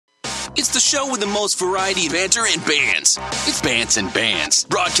It's the show with the most variety, banter, and bands. It's Bants and Bands,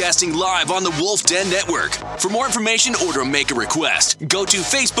 broadcasting live on the Wolf Den Network. For more information or to make a request, go to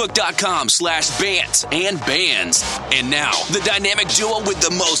facebook.com/Bants and Bands. And now, the dynamic duo with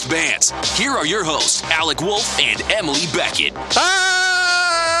the most bands. Here are your hosts, Alec Wolf and Emily Beckett.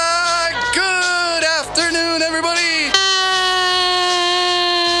 Good afternoon, everybody.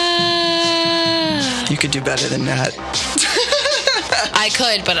 You could do better than that. I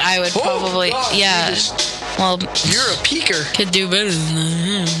could, but I would probably, God, yeah. Well, you're a peaker. Could do better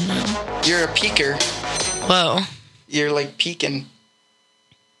than that. You're a peaker. Whoa. You're like peeking.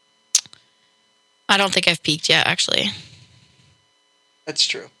 I don't think I've peaked yet, actually. That's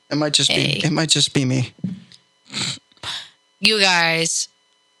true. It might just be me. You guys,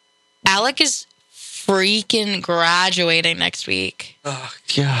 Alec is freaking graduating next week. Oh,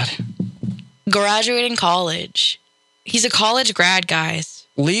 God. Graduating college. He's a college grad, guys.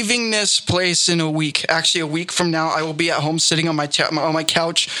 Leaving this place in a week. Actually, a week from now, I will be at home sitting on my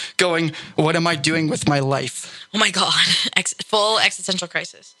couch going, what am I doing with my life? Oh, my God. Full existential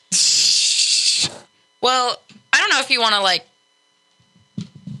crisis. Well, I don't know if you want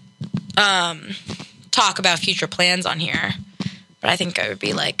to, talk about future plans on here, but I think I would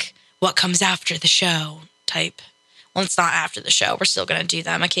be like, what comes after the show type. Well, it's not after the show. We're still going to do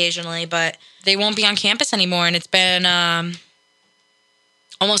them occasionally, but they won't be on campus anymore, and it's been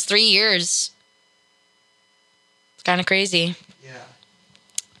almost 3 years. It's kind of crazy.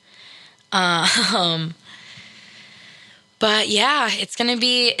 Yeah. But yeah, it's gonna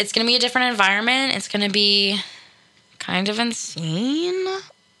be a different environment. It's gonna be kind of insane.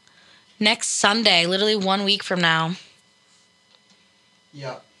 Next Sunday, literally 1 week from now.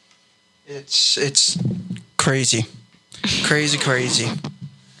 Yeah. It's crazy. Crazy.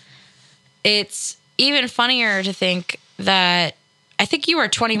 It's even funnier to think that I think you were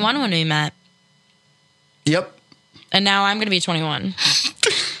 21 when we met. Yep. And now I'm going to be 21.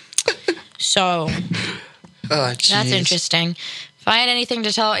 So that's interesting. If I had anything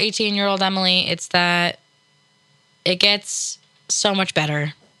to tell 18-year-old Emily, it's that it gets so much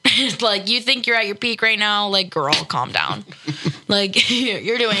better. Like, you think you're at your peak right now, like, girl, calm down. Like,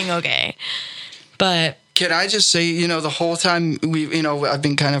 you're doing okay. But can I just say, the whole time I've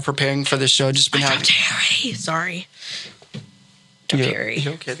been kind of preparing for this show, I dropped Harry. Sorry. Harry.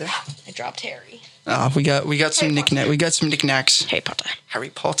 You okay there? I dropped Harry. We got some knickknacks. We got some knickknacks. Harry Potter. Harry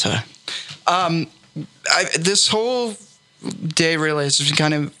Potter. This whole day really has been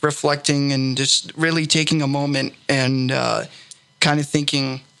kind of reflecting and just really taking a moment and kind of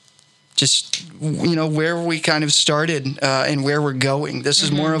thinking just, where we kind of started and where we're going. This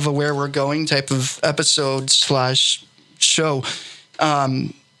is more of a where we're going type of episode / show.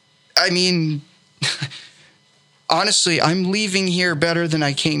 I mean, honestly, I'm leaving here better than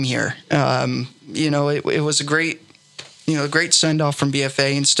I came here. It was a great send off from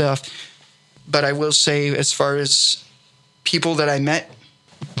BFA and stuff. But I will say, as far as people that I met,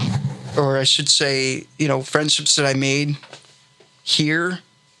 or I should say, friendships that I made here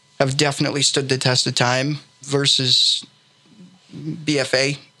have definitely stood the test of time versus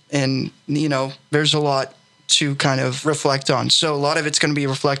BFA. And, there's a lot to kind of reflect on. So a lot of it's going to be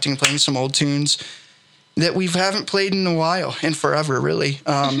reflecting, playing some old tunes that we haven't played in a while and forever, really.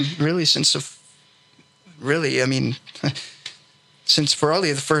 Since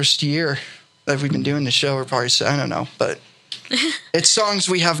probably the first year that we've been doing the show, or probably, I don't know, but it's songs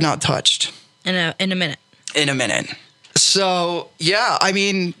we have not touched. In a minute. In a minute. So, yeah, I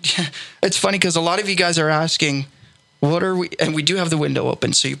mean, it's funny because a lot of you guys are asking, what are we, and we do have the window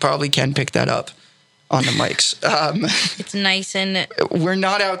open, so you probably can pick that up on the mics. It's nice and we're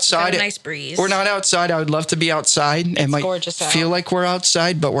not outside. Got a nice breeze. We're not outside. I would love to be outside. It might feel like we're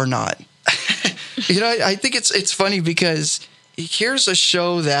outside, but we're not. I think it's funny because here's a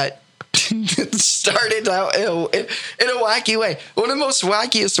show that started out in a wacky way. One of the most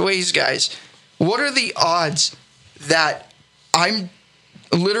wackiest ways, guys. What are the odds that I'm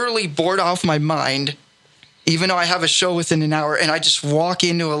literally bored off my mind, even though I have a show within an hour, and I just walk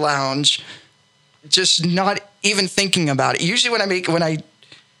into a lounge, just not even thinking about it. Usually when I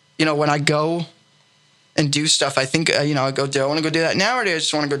go and do stuff, I think, I want to go do that now, or do I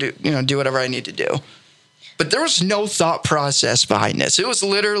just want to go do whatever I need to do? But there was no thought process behind this. It was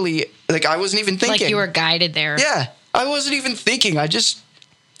literally like I wasn't even thinking. Like you were guided there. Yeah, I wasn't even thinking. I just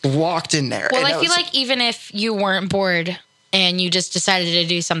walked in there. Well, I feel like even if you weren't bored and you just decided to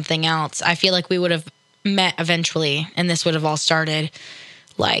do something else, I feel like we would have met eventually, and this would have all started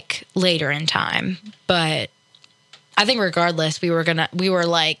like later in time. But I think regardless, we were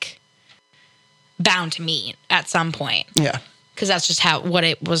like bound to meet at some point. Yeah. because that's just what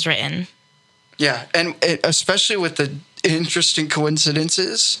it was written. Yeah, and especially with the interesting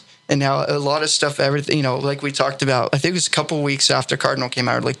coincidences and how a lot of stuff, everything, you know, like we talked about, I think it was a couple weeks after Cardinal came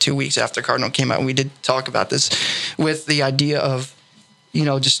out, or like 2 weeks after Cardinal came out, and we did talk about this with the idea of, you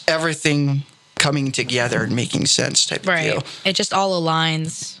know, just everything coming together and making sense type of deal. It just all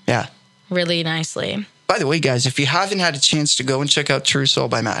aligns really nicely. By the way, guys, if you haven't had a chance to go and check out True Soul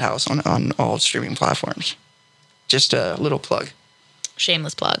by Matt House on all streaming platforms, just a little plug.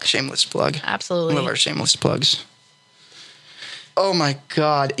 Shameless plug. Shameless plug. Absolutely. Love our shameless plugs. Oh my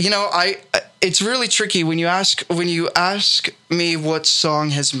God. You know, it's really tricky when you ask me what song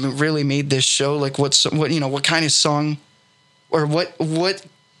has really made this show, like what kind of song or what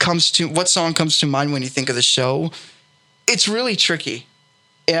song comes to mind when you think of the show. It's really tricky.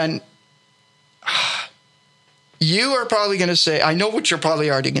 And you are probably going to say, I know what you're probably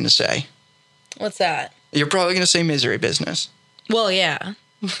already going to say. What's that? You're probably going to say Misery Business. Well, yeah.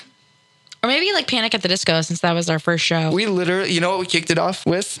 Or maybe like Panic at the Disco, since that was our first show. We literally, you know what we kicked it off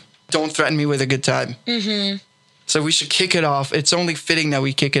with? Don't Threaten Me with a Good Time. Mm-hmm. So we should kick it off. It's only fitting that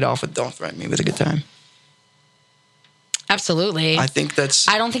we kick it off with Don't Threaten Me with a Good Time. Absolutely. I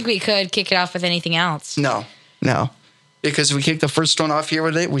don't think we could kick it off with anything else. No. Because we kicked the first one off here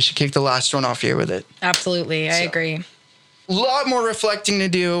with it, we should kick the last one off here with it. Absolutely. I agree. A lot more reflecting to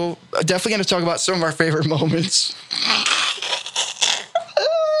do. Definitely going to talk about some of our favorite moments.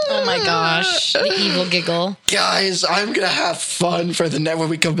 Oh my gosh. The evil giggle. Guys, I'm going to have fun when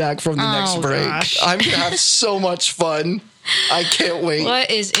we come back from the next break. Gosh. I'm going to have so much fun. I can't wait.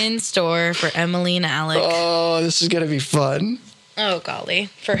 What is in store for Emily and Alec? Oh, this is going to be fun. Oh, golly.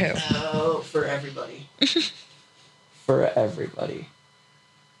 For who? Oh, for everybody. For everybody.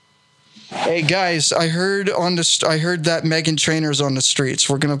 Hey, guys, I heard that Meghan Trainor's on the streets.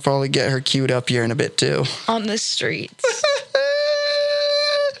 We're going to probably get her queued up here in a bit, too. On the streets.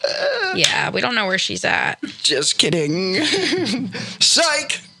 Yeah, we don't know where she's at. Just kidding.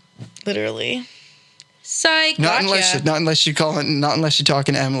 Psych. Literally. Psych. Not unless you're talking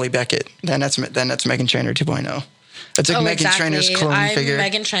to Emily Beckett. Then that's Meghan Trainor 2.0. That's like Meghan Trainor's clone figure.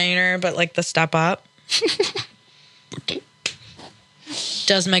 I'm Meghan Trainor, but like the step up.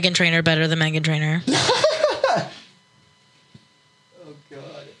 Does Meghan Trainor better than Meghan Trainor? Oh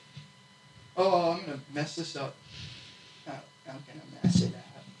God. Oh, I'm gonna mess this up. Oh, I'm gonna mess it up.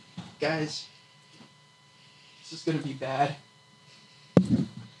 Guys, this is gonna be bad.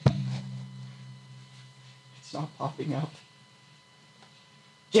 It's not popping up.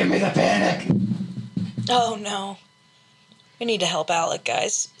 Give me the panic! Oh no. We need to help Alec,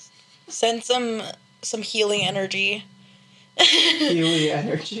 guys. Send some healing energy. Healing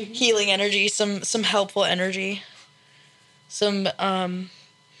energy? Healing energy, some helpful energy. Some I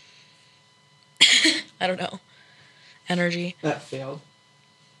don't know. Energy. That failed.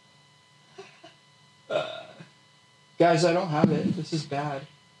 Guys, I don't have it. This is bad.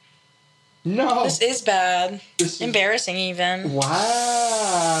 No. This is bad. Embarrassing even.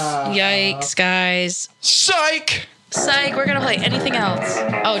 Wow. Yikes, guys. Psych! Psych, we're gonna play anything else.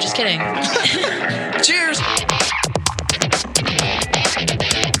 Oh, just kidding. Cheers!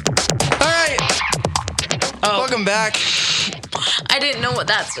 Alright. Oh. Welcome back. I didn't know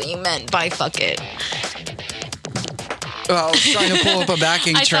that's what you meant by fuck it. Well, I was trying to pull up a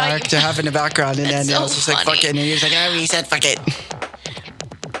backing track to have in the background, and then I was just like, fuck it. And he was like, oh, he said fuck it.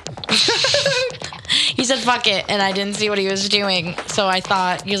 He said fuck it, and I didn't see what he was doing, so I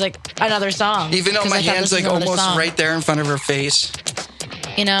thought he was like, another song. Even though my hand's like almost right there in front of her face.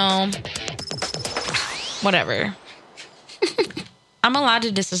 You know, whatever. I'm allowed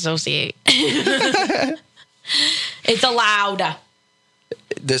to disassociate. It's allowed.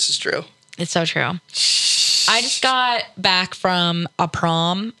 This is true. It's so true. I just got back from a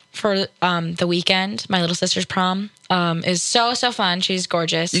prom for the weekend. My little sister's prom is so fun. She's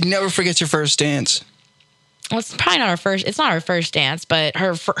gorgeous. You'd never forget your first dance. Well, it's probably not her first. It's not her first dance, but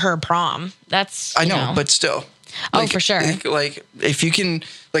her prom. That's I know, but still. Oh, for sure. Like if you can,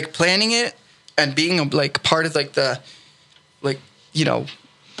 like planning it and being like part of like the, like you know,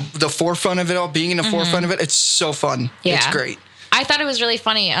 the forefront of it all, being in the forefront of it, it's so fun. Yeah, it's great. I thought it was really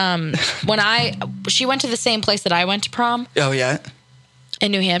funny. She went to the same place that I went to prom. Oh yeah.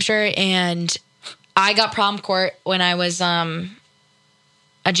 In New Hampshire, and I got prom court when I was a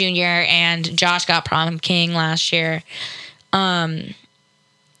junior, and Josh got prom king last year.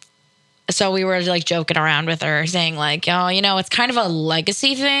 So we were like joking around with her, saying like, oh, you know, it's kind of a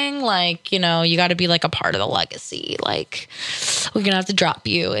legacy thing. Like, you know, you got to be like a part of the legacy. Like, we're gonna have to drop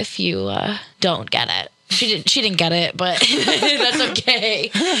you if you don't get it. She didn't get it, but that's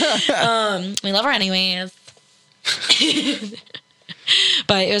okay. We love her anyways.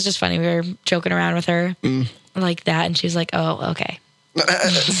 But it was just funny. We were joking around with her like that, and she was like, "Oh, okay."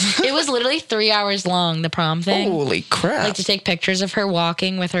 It was literally 3 hours long, the prom thing. Holy crap! Like to take pictures of her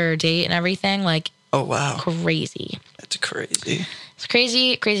walking with her date and everything. Like, oh wow, crazy. That's crazy. It's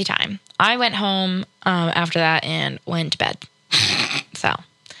crazy, crazy time. I went home after that and went to bed. So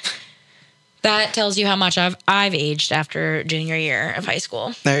that tells you how much I've aged after junior year of high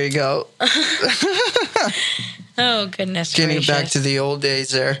school. There you go. Oh, goodness Getting gracious. back to the old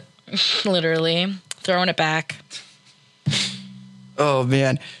days there. Literally. Throwing it back. Oh,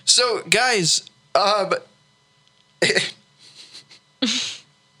 man. So, guys,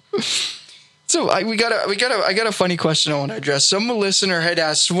 so I got a funny question I want to address. Some listener had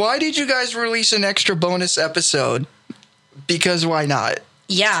asked, why did you guys release an extra bonus episode? Because why not?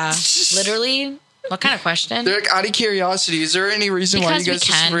 Yeah, literally. What kind of question? They're like, out of curiosity, is there any reason why you guys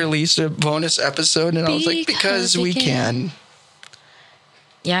just released a bonus episode? And I was like, because we can.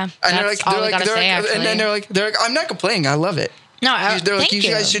 Yeah, that's all we gotta say, actually. And then they're like, I'm not complaining. I love it. No, they're like, you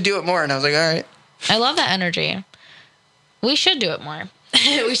guys should do it more. And I was like, all right. I love that energy. We should do it more.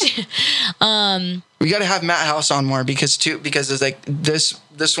 We should. We got to have Matt House on more because it's like this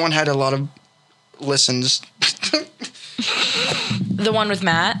one had a lot of listens. The one with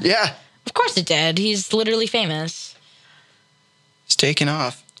Matt? Yeah. Of course it did. He's literally famous. He's taking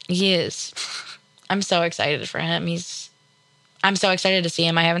off. He is. I'm so excited for him. I'm so excited to see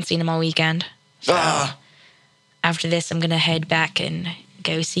him. I haven't seen him all weekend. So after this, I'm going to head back and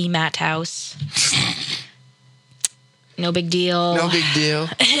go see Matt House. No big deal. No big deal.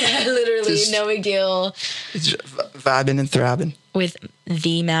 Literally, just no big deal. It's vibing and throbbing. With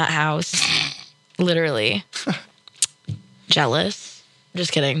the Matt House. Literally. Jealous.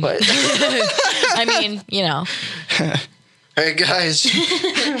 Just kidding. What? I mean, you know. Hey, guys.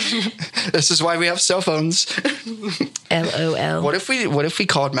 This is why we have cell phones. LOL. What if we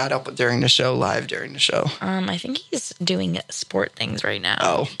called Matt up during the show, live during the show? I think he's doing sport things right now.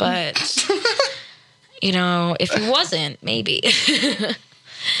 Oh. But, you know, if he wasn't, maybe.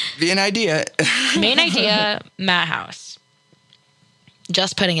 Be an idea. Main idea, Matt House.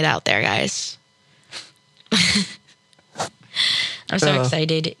 Just putting it out there, guys. I'm so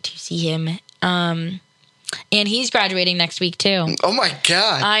excited to see him. And he's graduating next week, too. Oh, my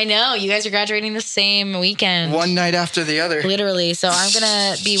God. I know. You guys are graduating the same weekend. One night after the other. Literally. So I'm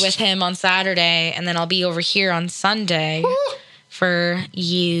going to be with him on Saturday, and then I'll be over here on Sunday for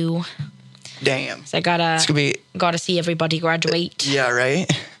you. Damn. So I gotta see everybody graduate. Yeah, right?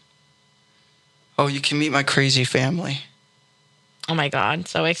 Oh, you can meet my crazy family. Oh, my God.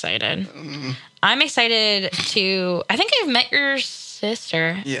 So excited. I'm excited to... I think I've met your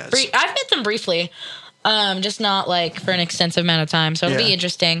sister. Yes. I've met them briefly. Just not like for an extensive amount of time. So it'll be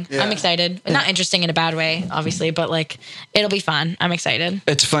interesting. Yeah. I'm excited. Yeah. Not interesting in a bad way, obviously, but like it'll be fun. I'm excited.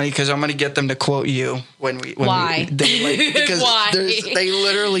 It's funny because I'm going to get them to quote you when Why? Because why? They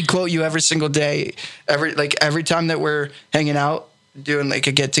literally quote you every single day. Every time that we're hanging out doing like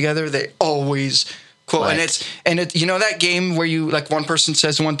a get together, they always quote. What? And it's you know that game where you like one person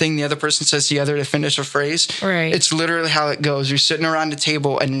says one thing, the other person says the other to finish a phrase. Right. It's literally how it goes. You're sitting around the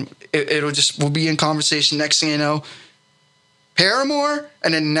table and we'll be in conversation. Next thing you know, Paramore,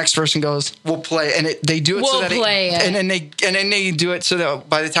 and then the next person goes, "We'll play," and they do it so that and then they do it so that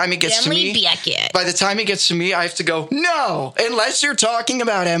by the time it gets Emily to me, Beckett. By the time it gets to me, I have to go, "No, unless you're talking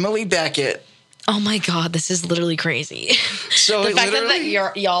about Emily Beckett." Oh my God, this is literally crazy. So the fact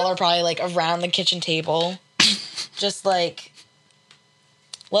that y'all are probably like around the kitchen table, just like,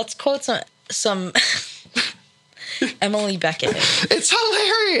 let's quote some Emily Beckett. It's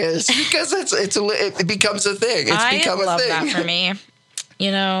hilarious because it becomes a thing. It's become a thing. I love that for me.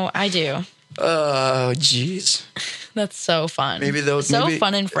 You know, I do. Oh, jeez. That's so fun. Maybe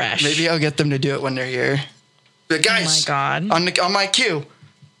fun and fresh. Maybe I'll get them to do it when they're here. But guys, oh my God, on my cue,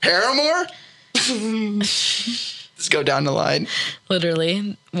 Paramore. Let's go down the line.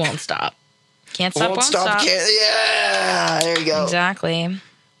 Literally, won't stop. Can't stop, won't stop. Yeah, there you go. Exactly.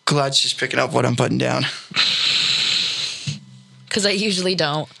 Glad she's picking up what I'm putting down. Because I usually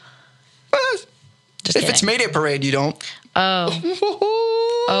don't. If it's Mayday Parade, you don't. Oh.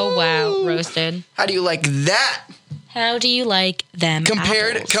 Oh, wow. Roasted. How do you like that? How do you like them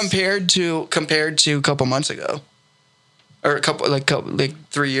compared to a couple months ago? Or a couple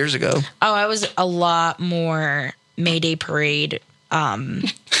 3 years ago. Oh, I was a lot more Mayday Parade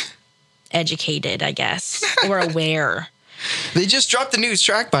educated, I guess, or aware. They just dropped the new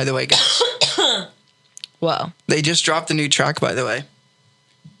track, by the way, guys. Whoa! They just dropped the new track, by the way.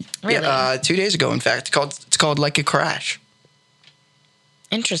 Really? Yeah, 2 days ago, in fact. It's called Like a Crash.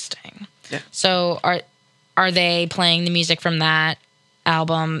 Interesting. Yeah. So are they playing the music from that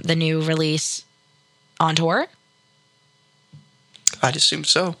album, the new release, on tour? I'd assume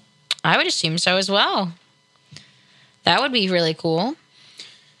so. I would assume so as well. That would be really cool.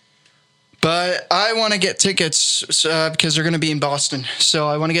 But I want to get tickets because they're going to be in Boston. So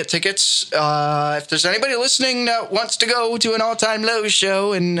I want to get tickets. If there's anybody listening that wants to go to an All-Time Low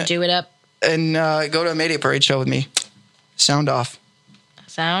show and do it up and go to a Mayday Parade show with me, sound off.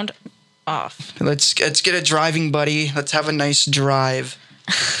 Sound off. Let's get a driving buddy. Let's have a nice drive.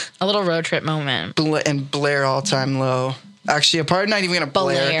 A little road trip moment. And blare All-Time Low. Actually, I'm probably not even going to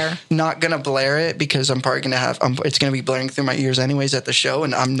blare. Not going to blare it because I'm probably going to have... it's going to be blaring through my ears anyways at the show,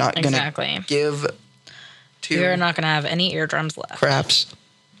 and I'm not going to give to... You're not going to have any eardrums left. Craps.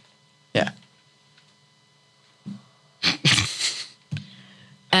 Yeah.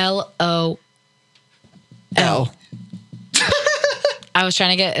 L-O-L. I was trying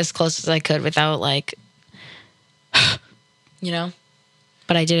to get as close as I could without, like... you know?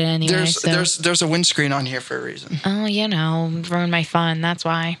 But I did it anyway. There's a windscreen on here for a reason. Oh, ruin my fun. That's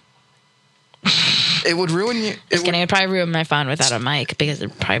why. It would ruin you. It would probably ruin my fun without a mic because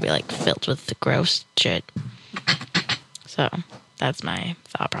it'd probably be like filled with the gross shit. So that's my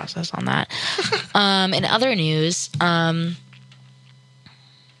thought process on that. In other news, I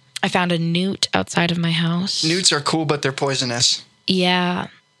found a newt outside of my house. Newts are cool, but they're poisonous. Yeah,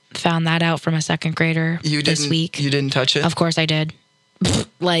 found that out from a second grader this week. You didn't touch it? Of course I did.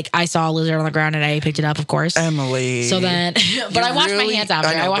 Like, I saw a lizard on the ground and I picked it up, of course. Emily. So then, but I washed my hands after.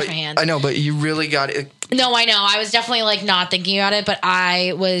 I washed my hands. I know, but you really got it. No, I know. I was definitely, like, not thinking about it, but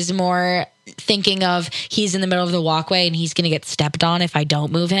I was more thinking of he's in the middle of the walkway and he's going to get stepped on if I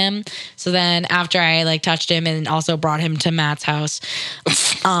don't move him. So then after I, like, touched him and also brought him to Matt's house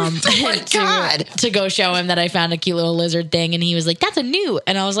oh my God. to go show him that I found a cute little lizard thing, and he was like, that's a newt.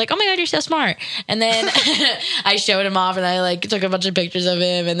 And I was like, oh my God, you're so smart. And then I showed him off and I, like, took a bunch of pictures of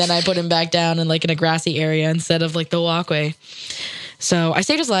him, and then I put him back down in, like, in a grassy area instead of, like, the walkway. So I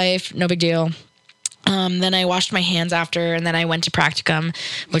saved his life. No big deal. Then I washed my hands after, and then I went to practicum,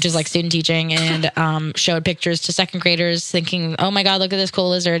 which is like student teaching, and showed pictures to second graders thinking, oh my God, look at this cool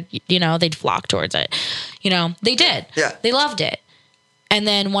lizard. You know, they'd flock towards it. You know, they did. Yeah. They loved it. And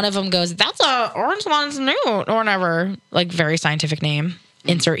then one of them goes, that's a orange one's newt or whatever, like very scientific name,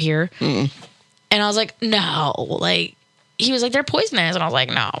 insert here. And I was like, no, like, he was like, they're poisonous. And I was like,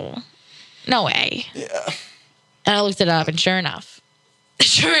 no way. Yeah. And I looked it up, and sure enough,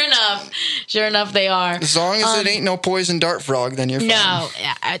 they are. As long as it ain't no poison dart frog, then you're fine. No,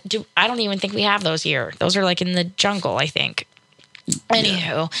 I don't even think we have those here. Those are like in the jungle, I think.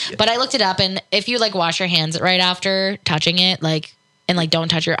 Anywho, yeah. But I looked it up, and if you like wash your hands right after touching it, like, and like don't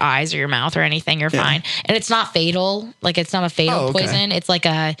touch your eyes or your mouth or anything, you're fine. And it's not fatal. Like, it's not a fatal poison. It's like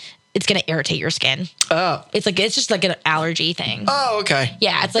it's going to irritate your skin. Oh. It's just like an allergy thing. Oh, okay.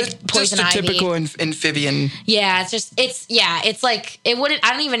 Yeah, it's like poison ivy. Just a typical amphibian. Yeah, it's like, it wouldn't,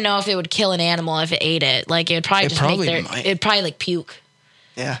 I don't even know if it would kill an animal if it ate it. Like, it would probably it'd probably like puke.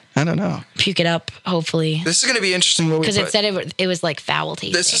 Yeah, I don't know. Puke it up, hopefully. This is going to be interesting. Because it said it was like foul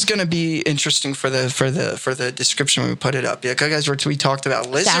tasting. This is going to be interesting for the description when we put it up. Yeah, guys, we talked about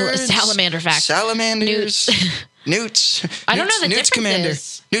lizards. Salamander facts. Salamanders. Newts. I don't know the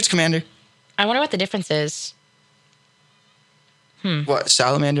differences. Newts Commander. I wonder what the difference is. What,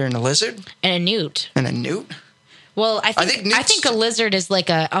 salamander and a lizard? And a newt. And a newt? Well, I think a lizard is like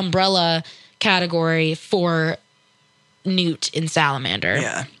a umbrella category for newt in salamander.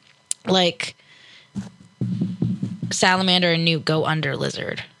 Yeah. Like, salamander and newt go under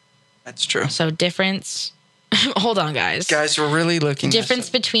lizard. That's true. So difference. Hold on, guys. Guys, we're really looking.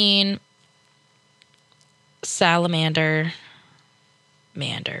 Difference between salamander,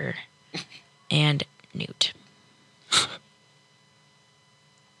 mander, and newt.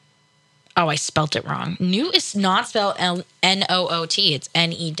 Oh, I spelt it wrong. Newt is not spelled N-O-O-T. It's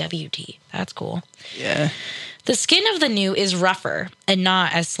N-E-W-T. That's cool. Yeah. The skin of the newt is rougher and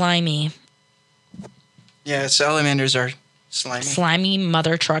not as slimy. Yeah, salamanders are slimy. Slimy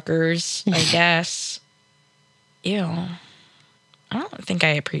mother truckers, I guess. Ew. I don't think I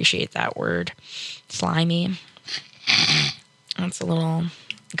appreciate that word. Slimy. That's a little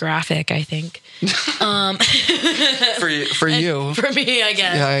graphic, I think. For you. For me, I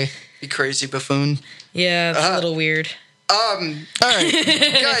guess. Yeah, you crazy buffoon. Yeah, it's a little weird. All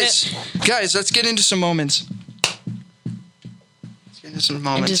right. guys, let's get into some moments. Let's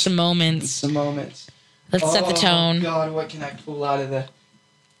set the tone. Oh, God, what can I pull out of the...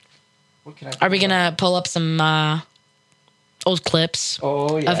 Are we going to pull up some old clips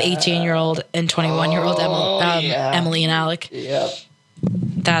of 18-year-old and 21-year-old Emily and Alec? Yep.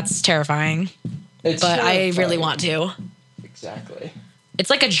 That's terrifying. But terrifying. I really want to. Exactly. It's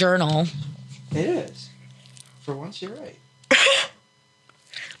like a journal. It is. For once, you're right.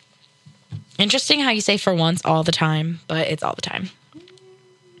 Interesting how you say for once all the time, but it's all the time.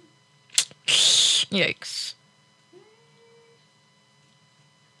 Yikes.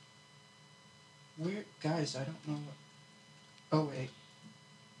 Where, guys, I don't know. Oh, wait.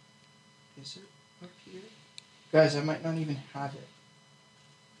 Is it up here? Guys, I might not even have it.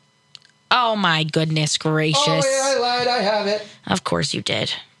 Oh my goodness gracious. Oh, yeah, I lied. I have it. Of course you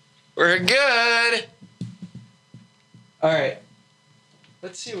did. We're good. All right.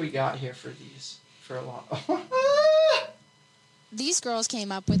 Let's see what we got here for these. For a lot. These girls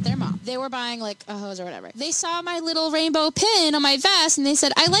came up with their mom. They were buying like a hose or whatever. They saw my little rainbow pin on my vest and they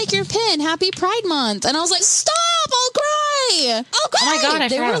said, "I like your pin. Happy Pride Month." And I was like, "Stop! I'll cry! I'll cry!" Oh my God,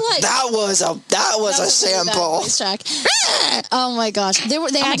 they were like, that was a sample. Oh my gosh, they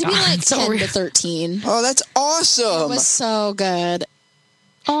had to be like 10 to 13. Oh, that's awesome. It was so good.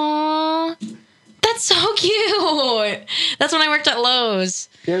 Aww, that's so cute. That's when I worked at Lowe's.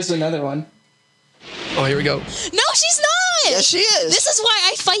 Here's another one. Oh, here we go. No, she's not. Yes, she is. This is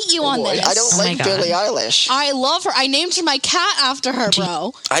why I fight you on this. I don't like Billie Eilish. I love her. I named my cat after her,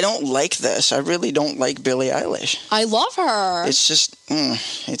 bro. I don't like this. I really don't like Billie Eilish. I love her. It's just,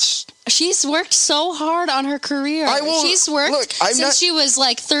 She's worked so hard on her career. She's worked since she was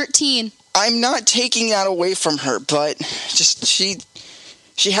like 13. I'm not taking that away from her, but just she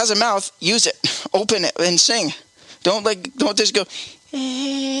has a mouth. Use it. Open it and sing. Don't just go.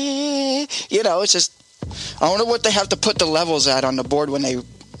 It's just, I wonder what they have to put the levels at on the board when they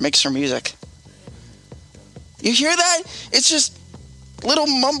mix her music. You hear that? It's just little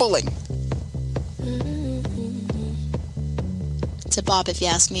mumbling. It's a bop if you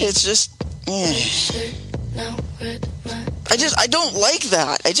ask me. It's just, I don't like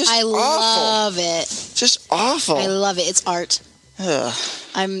that. I love it. Just awful. I love it. It's art. Ugh.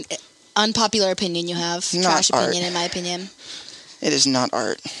 Unpopular opinion you have. Not Trash opinion art. in my opinion. It is not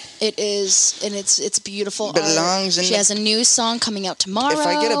art. It is, and it's beautiful. Belongs in. She has a new song coming out tomorrow. If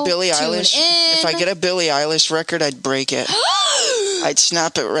I get a Billie Eilish record, I'd break it. I'd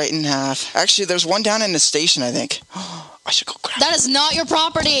snap it right in half. Actually, there's one down in the station, I think. I should go grab it. That is not your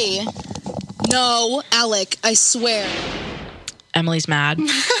property. No, Alec, I swear. Emily's mad.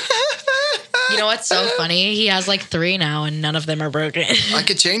 You know what's so funny? He has like 3 now, and none of them are broken. I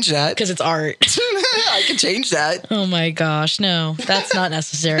could change that. Because it's art. I could change that. Oh my gosh, no. That's not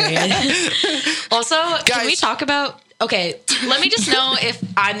necessary. Also, can we talk about... Okay, let me just know if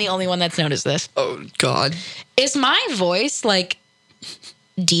I'm the only one that's noticed this. Oh, God. Is my voice, like,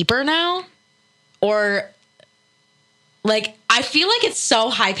 deeper now? Or, like, I feel like it's so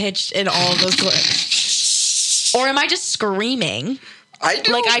high-pitched in all of those clips. Or am I just screaming? I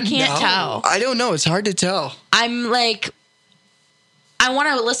can't tell. I don't know. It's hard to tell. I'm like, I want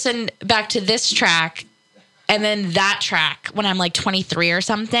to listen back to this track and then that track when I'm like 23 or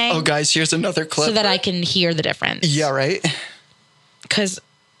something. Oh, guys, here's another clip. So that I can hear the difference. Yeah, right? Because,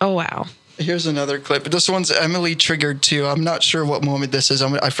 oh, wow. Here's another clip. This one's Emily triggered too. I'm not sure what moment this is.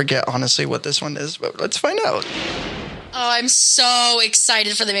 I forget, honestly, what this one is, but let's find out. Oh, I'm so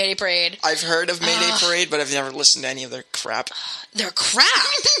excited for the Mayday Parade. I've heard of Mayday Parade, but I've never listened to any of their crap. They're crap?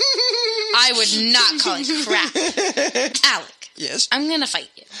 I would not call it crap. Alec. Yes? I'm going to fight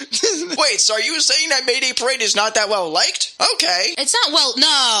you. Wait, so are you saying that Mayday Parade is not that well liked? Okay. It's not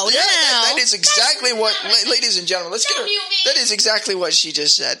no. That is exactly what, ladies and gentlemen, let's get her. That is exactly what she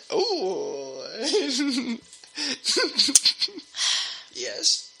just said. Ooh.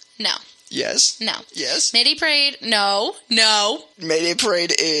 Yes. No. Yes. No. Yes. Mayday Parade, no. Mayday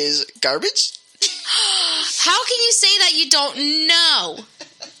Parade is garbage? How can you say that you don't know?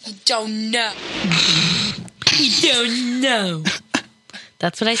 You don't know. You don't know.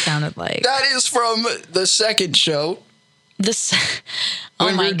 That's what I sounded like. That is from the second show.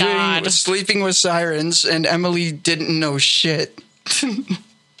 Oh my God. Doing Sleeping with Sirens, and Emily didn't know shit.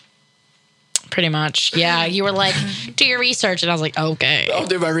 Pretty much. Yeah, you were like, do your research. And I was like, okay. I'll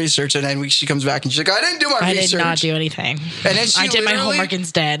do my research. And then she comes back and she's like, I didn't do my research. I did not do anything. And then I did my homework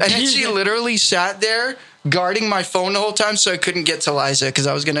instead. And then she literally sat there guarding my phone the whole time so I couldn't get to Liza because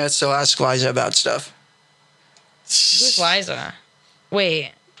I was going to still ask Liza about stuff. Who's Liza?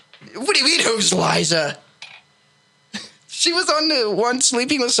 Wait. What do you mean, who's Liza? She was on the one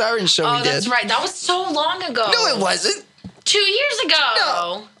Sleeping with Sirens show we did. Oh, that's right. That was so long ago. No, it wasn't. 2 years ago.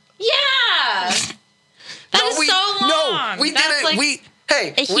 No. Yeah. That was so long. No, we did it. Like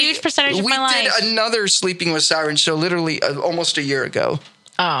a huge percentage of my life. We did another Sleeping with Sirens show literally almost a year ago.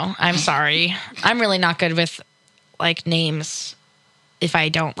 Oh, I'm sorry. I'm really not good with like names if I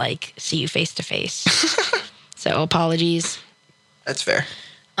don't like see you face to face. So apologies. That's fair.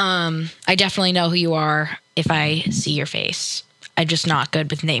 I definitely know who you are if I see your face. I'm just not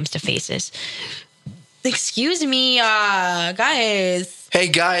good with names to faces. Excuse me, guys. Hey,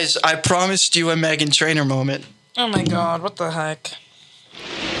 guys, I promised you a Meghan Trainor moment. Oh, my God. What the heck?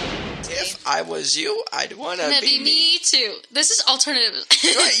 If I was you, I'd want to be me too. This is alternative.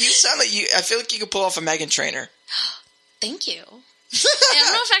 You sound like you. I feel like you could pull off a Meghan Trainor. Thank you. I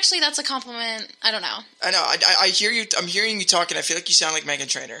don't know if actually that's a compliment. I don't know. I know. I hear you. I'm hearing you talking. I feel like you sound like Meghan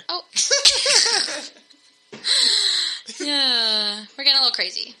Trainor. Oh. Yeah, we're getting a little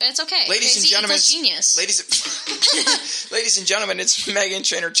crazy, but it's okay. Ladies and gentlemen, genius. Ladies and gentlemen, it's Meghan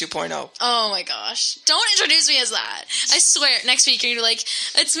Trainor 2.0. Oh my gosh! Don't introduce me as that. I swear, next week you're like,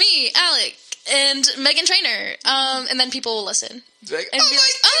 it's me, Alec, and Meghan Trainor. And then people will listen Like, oh be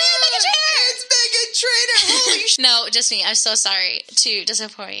like, oh, Meghan Trainor! It's Meghan Trainor. Holy shit! No, just me. I'm so sorry to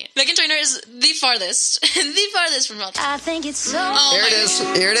disappoint. Meghan Trainor is the farthest from Melton. I think it's so. Here it is.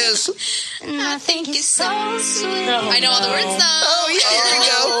 Here it is. I think it's so sweet. I know all the words though. Oh yeah. Here we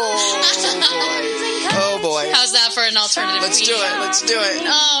go. Oh boy. How's that for an alternative? Let's do it. Let's do it.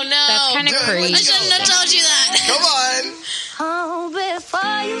 Oh no. That's kind of crazy. I shouldn't have told you that. Come on. Oh,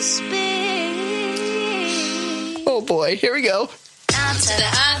 before you speak. Oh boy. Here we go. No.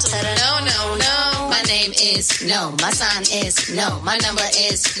 My name is No. My sign is no. My number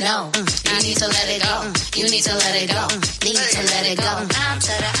is no. You need to let it go. You need to let it go. Need to let it go.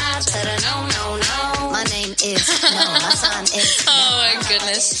 No. My name is no. My sign is no. Oh my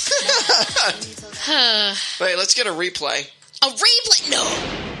goodness. Wait, let's get a replay. A replay? No.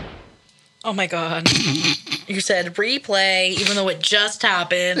 Oh, my God. You said replay, even though it just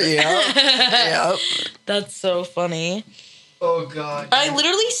happened. Yep. That's so funny. Oh God. I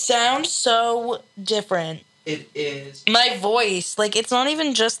literally sound so different. It is. My voice, like, it's not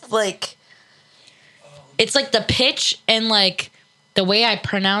even just, like... It's, like, the pitch and, like, the way I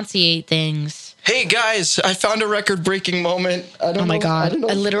pronunciate things. Hey, guys, I found a record-breaking moment. Oh, my God.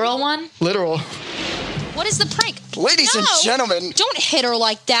 A literal one? Literal. What is the prank? Ladies and gentlemen, Don't hit her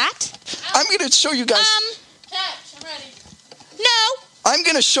like that. I'm going to show you guys. I'm ready. No. I'm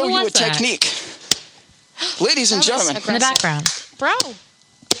going to show Who you a was that? technique. Ladies and gentlemen, In the background. Bro.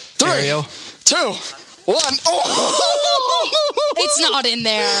 3, Ariel. 2, 1. Oh! It's not in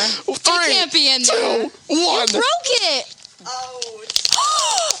there. 3, It can't be in there. 2, 1. Broke it.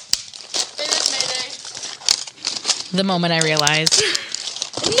 The moment I realized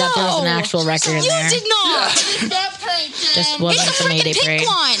that there was an actual record in there. You did not. Just wasn't It's a the Mayday freaking pink parade.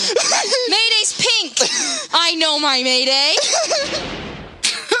 one. Mayday's pink. I know my Mayday.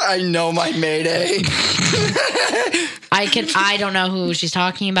 I know my Mayday. I don't know who she's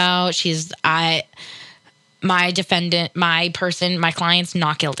talking about. My defendant, my client's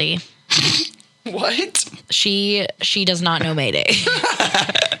not guilty. What? She does not know Mayday.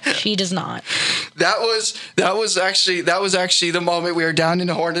 She does not. That was actually the moment we were down in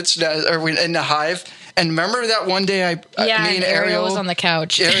the Hornets nest, or in the Hive. And remember that one day me and Ariel was on the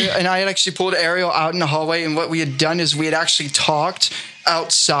couch. And I had actually pulled Ariel out in the hallway, and what we had done is we had actually talked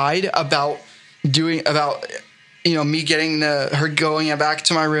outside about me getting her going back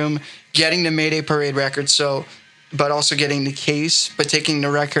to my room, getting the Mayday Parade record, but also getting the case, but taking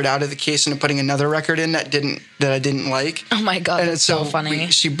the record out of the case and putting another record in that I didn't like. Oh my God, that's so funny.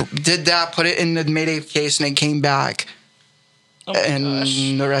 She did that, put it in the Mayday case, and it came back. Oh my and gosh.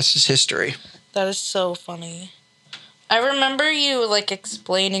 the rest is history. That is so funny. I remember you, like,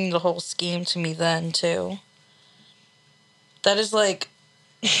 explaining the whole scheme to me then, too. That is, like...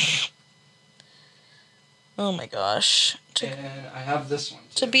 oh, my gosh. And I have this one,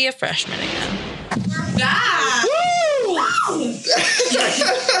 too. To be a freshman again.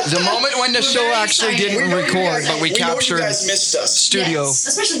 The moment when the show actually didn't record, but we captured you guys missed us. studio Yes,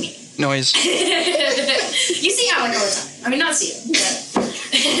 especially me. noise. You see Alec all the time. I mean, not see him,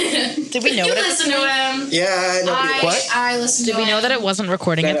 but Did we know you that? listen to him. Yeah, nobody. What? I listen to Did we him. know that it wasn't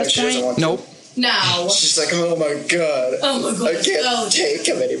recording at this point? Nope. No. She's like, oh my God. Oh my God. I can't take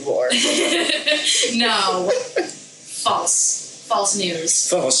him anymore. No. False news.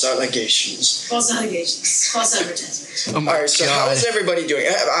 False allegations. False allegations. False advertisements. Oh my All right, so God. how's everybody doing?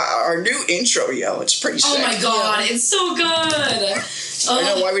 Our new intro, it's pretty sick. Oh my God, it's so good. I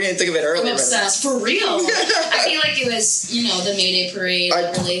know why we didn't think of it earlier. I'm obsessed. For real. I feel like it was, the Mayday Parade,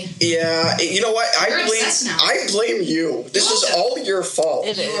 really. Yeah, you know what? You're obsessed now. I blame you. This is all your fault.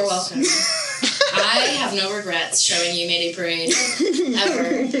 It You are is. welcome. I have no regrets showing you Mayday Parade. Ever.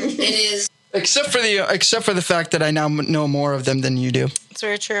 It is. Except for the fact that I now know more of them than you do. It's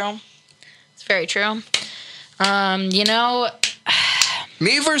very true. It's very true.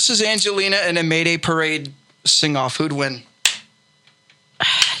 Me versus Angelina in a Mayday Parade sing-off. Who'd win?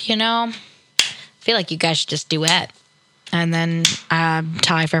 You know, I feel like you guys should just duet. And then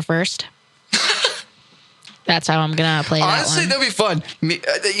tie for first. That's how I'm gonna play that one. Honestly, that'd be fun.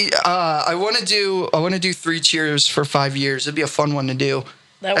 I want to do 3 Cheers for 5 years. It'd be a fun one to do.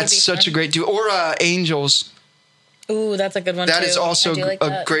 That's such a great duo. Or Angels. Ooh, that's a good one too. That is also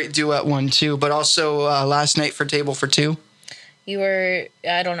a great duet one too. But also Last Night for Table for Two. I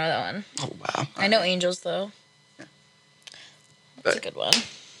don't know that one. Oh wow. I know Angels though. That's a good one.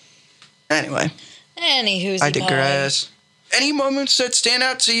 Anyway. Anywho's I digress. Any moments that stand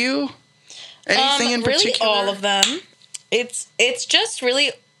out to you? Anything in particular? Really, all of them. It's just really.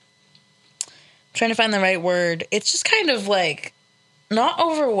 I'm trying to find the right word. It's just kind of like not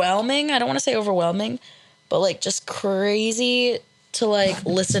overwhelming. I don't want to say overwhelming, but like just crazy to like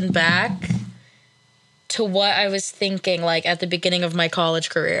listen back to what I was thinking like at the beginning of my college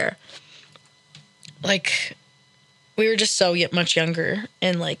career. Like we were just so much younger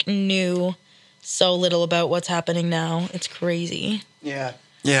and like knew so little about what's happening now. It's crazy. Yeah,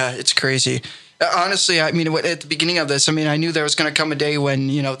 it's crazy. Honestly, I mean, at the beginning of this, I mean, I knew there was going to come a day when,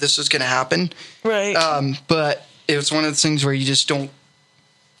 you know, this was going to happen. Right. But it was one of those things where you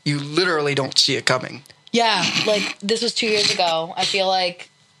literally don't see it coming. Yeah, like this was 2 years ago. I feel like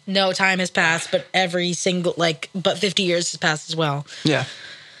no time has passed, but but 50 years has passed as well. Yeah.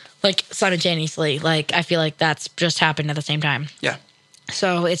 Like simultaneously. Like I feel like that's just happened at the same time. Yeah.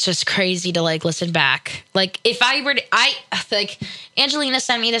 So it's just crazy to like listen back. Like if I were to, Angelina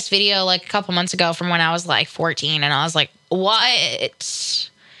sent me this video like a couple months ago from when I was like 14 and I was like, what?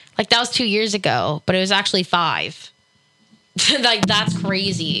 Like that was 2 years ago, but it was actually 5. Like that's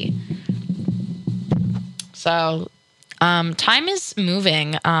crazy. So, time is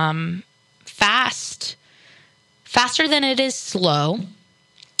moving, faster than it is slow.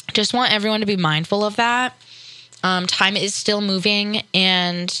 Just want everyone to be mindful of that. Time is still moving,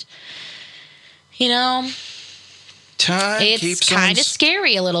 and you know, it's kind of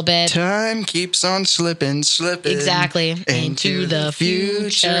scary a little bit. Time keeps on slipping exactly into the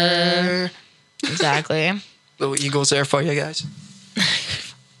future. Exactly. Little Eagles there for you guys.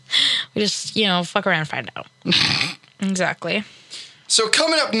 We just fuck around and find out. Exactly. So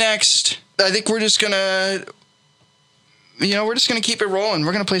coming up next, I think we're just gonna keep it rolling.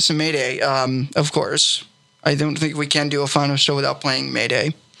 We're gonna play some Mayday, of course. I don't think we can do a final show without playing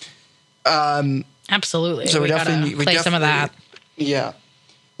Mayday. Absolutely. So we definitely play some of that. Yeah.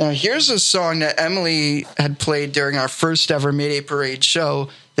 Now here's a song that Emily had played during our first ever Mayday Parade show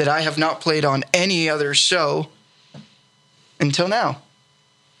that I have not played on any other show until now.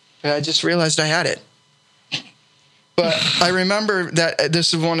 I just realized I had it. But I remember that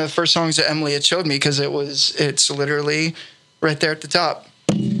this is one of the first songs that Emily had showed me because it's literally right there at the top.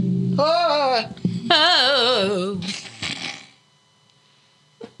 Ah! Oh.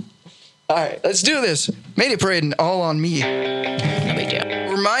 All right, let's do this. Mayday Parade and All on Me. No big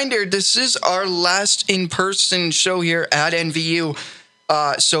deal. Reminder, this is our last in-person show here at NVU.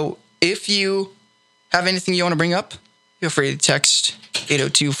 So if you have anything you want to bring up, feel free to text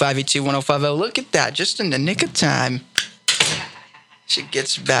 802-582-1050. Look at that, just in the nick of time. She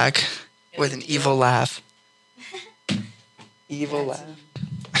gets back with an evil laugh. Evil laugh.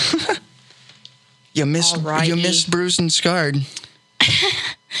 You missed bruised and scarred.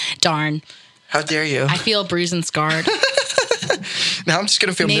 Darn. How dare you? I feel bruised and scarred. Now I'm just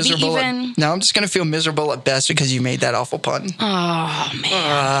gonna feel miserable. Now I'm just gonna feel miserable at best because you made that awful pun. Oh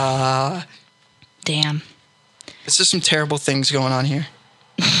man. Damn. It's just some terrible things going on here.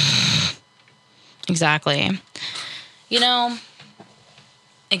 Exactly.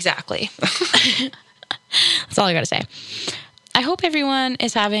 Exactly. That's all I gotta say. I hope everyone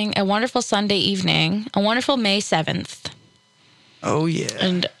is having a wonderful Sunday evening, a wonderful May 7th. Oh, yeah.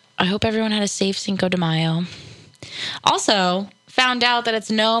 And I hope everyone had a safe Cinco de Mayo. Also, found out that it's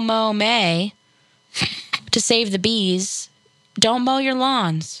no mow May to save the bees. Don't mow your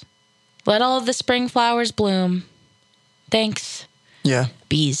lawns. Let all of the spring flowers bloom. Thanks. Yeah.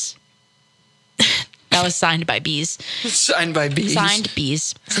 Bees. That was signed by bees. Signed by bees. Signed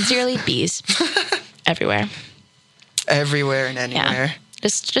bees. Sincerely, bees. Everywhere. Everywhere and anywhere. Yeah.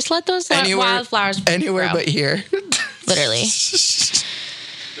 Just let those wildflowers anywhere grow. But here. Literally.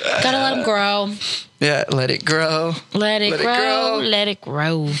 Gotta let them grow. Yeah, let it grow. Let it grow. Let it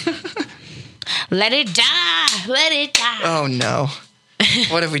grow. Let it die. Let it die. Oh, no.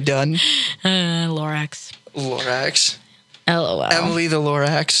 What have we done? Lorax. Lorax. LOL. Emily the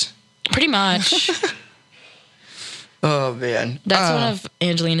Lorax. Pretty much. Oh, man. That's one of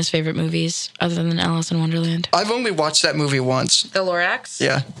Angelina's favorite movies, other than Alice in Wonderland. I've only watched that movie once. The Lorax?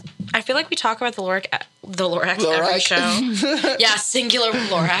 Yeah. I feel like we talk about the Lorax every show. Yeah, singular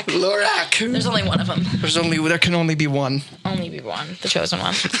Lorac. Lorac. There's only one of them. There can only be one. Only be one. The chosen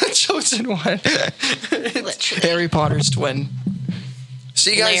one. The chosen one. Literally. Harry Potter's twin.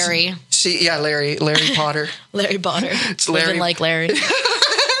 See, guys. Larry. Larry Potter. Larry Potter. It's Larry. Living like Larry.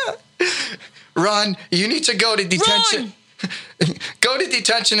 Ron, you need to go to detention. Go to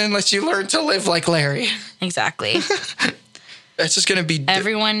detention unless you learn to live like Larry. Exactly. That's just going to be...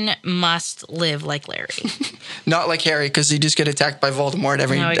 Everyone must live like Larry. Not like Harry, because he just get attacked by Voldemort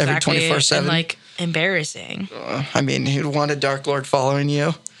every 24/7. And, like, embarrassing. I mean, you'd want a Dark Lord following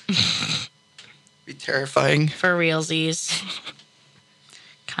you. Be terrifying. For realsies.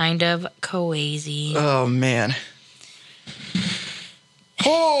 Kind of crazy. Oh, man.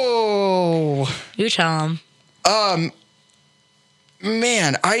 Oh. You tell him.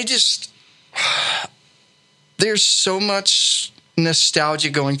 Man, there's so much nostalgia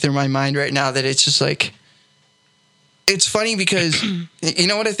going through my mind right now that it's just like, it's funny because, you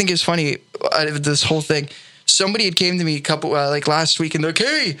know what I think is funny out of this whole thing? Somebody had came to me last week and they're like,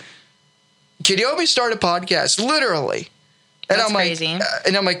 hey, can you help me start a podcast? Literally. And That's I'm crazy.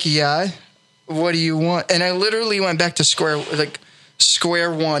 And I'm like, yeah, what do you want? And I literally went back to square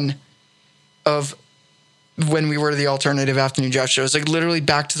one of when we were the alternative afternoon Jeff show. It's like literally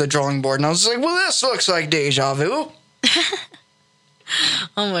back to the drawing board. And I was like, well, this looks like deja vu.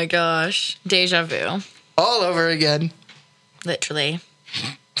 Oh my gosh. Deja vu. All over again. Literally.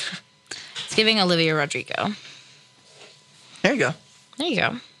 It's giving Olivia Rodrigo. There you go. There you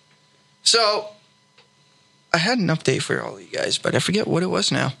go. So, I had an update for all you guys, but I forget what it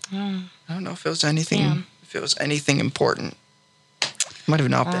was now. I don't know if it was anything. Damn. If it was anything important. Might have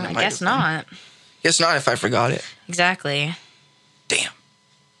not been. I guess not. Guess not if I forgot it. Exactly. Damn.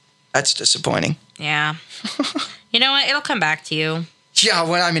 That's disappointing. Yeah. You know what? It'll come back to you. Yeah,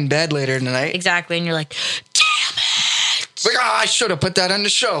 when I'm in bed later tonight. Exactly. And you're like, damn it. Like, I should have put that on the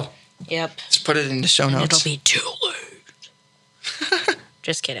show. Yep. Let's put it in the show notes. It'll be too late.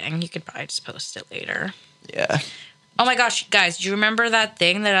 Just kidding. You could probably just post it later. Yeah. Oh my gosh, guys, do you remember that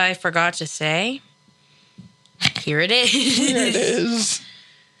thing that I forgot to say? Here it is. Here it is.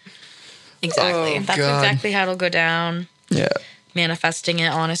 Exactly. Oh, That's God. exactly how it'll go down. Yeah. Manifesting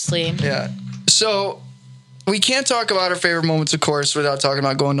it, honestly. Yeah. So, we can't talk about our favorite moments, of course, without talking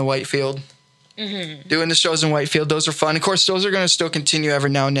about going to Whitefield. Mm-hmm. Doing the shows in Whitefield, those are fun. Of course, those are going to still continue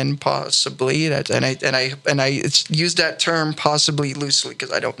every now and then, possibly. And I use that term possibly loosely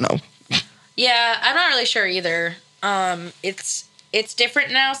because I don't know. Yeah, I'm not really sure either. It's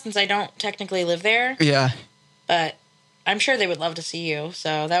different now since I don't technically live there. Yeah. But I'm sure they would love to see you,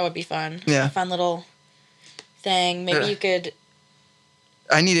 so that would be fun. Yeah. A fun little thing. Maybe you could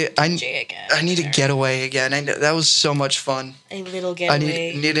I need again. a getaway again. That was so much fun. A little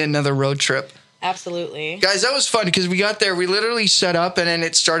getaway. I needed another road trip. Absolutely. Guys, that was fun because we got there, we literally set up, and then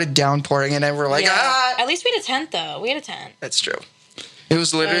it started downpouring, and then we're like, At least we had a tent, though. We had a tent. That's true. It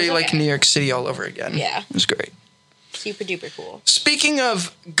was literally like New York City all over again. Yeah. It was great. Super duper cool. Speaking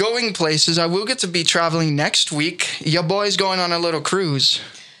of going places, I will get to be traveling next week. Your boy's going on a little cruise.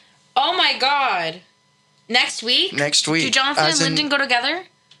 Oh my God. Next week? Next week. Do Jonathan and Lyndon go together?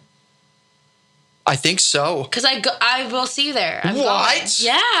 I think so. Because I will see you there. I'm what? Going.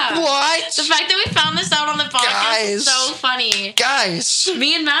 Yeah. What? The fact that we found this out on the podcast is so funny. Guys.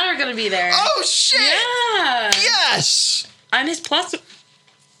 Me and Matt are going to be there. Oh, shit. Yeah. Yes. I'm his plus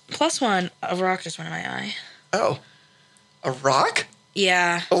one. A rock just went in my eye. Oh. A rock?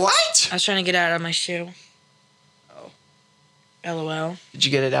 Yeah. What? I was trying to get it out of my shoe. Oh. LOL. Did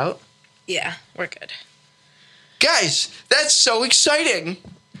you get it out? Yeah, we're good. Guys, that's so exciting.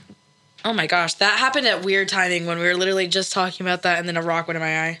 Oh my gosh, that happened at weird timing when we were literally just talking about that and then a rock went in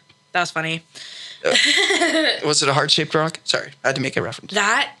my eye. That was funny. Was it a heart-shaped rock? Sorry, I had to make a reference.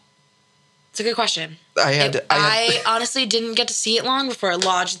 It's a good question. I honestly didn't get to see it long before it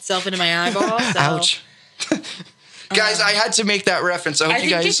lodged itself into my eyeball. So. Ouch. Guys, I had to make that reference. I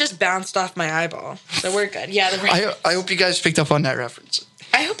think it just bounced off my eyeball. So we're good. Yeah. I hope you guys picked up on that reference.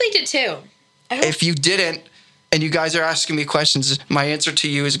 I hope they did too. If you didn't, and you guys are asking me questions, my answer to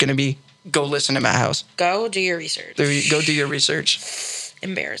you is going to be, go listen to Matt House. Go do your research. Go do your research.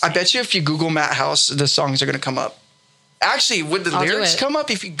 Embarrassing. I bet you if you Google Matt House, the songs are going to come up. Actually, would the lyrics come up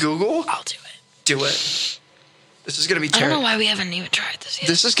if you Google? I'll do it. Do it. This is going to be terrifying. I don't know why we haven't even tried this yet.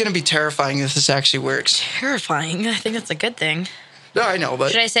 This is going to be terrifying if this actually works. Terrifying? I think that's a good thing. No, I know,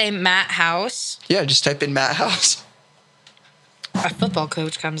 but... Should I say Matt House? Yeah, just type in Matt House. A football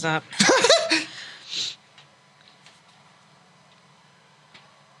coach comes up.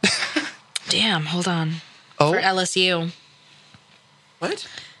 Damn, hold on. Oh. For LSU. What?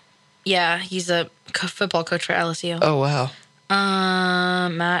 Yeah, he's a football coach for LSU. Oh, wow.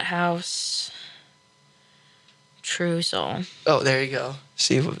 Matt House. True Soul. Oh, there you go.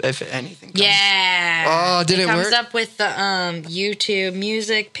 See if anything comes. Yeah. Oh, did it work? It comes up with the YouTube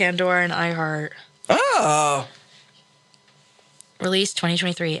Music, Pandora, and iHeart. Oh. Released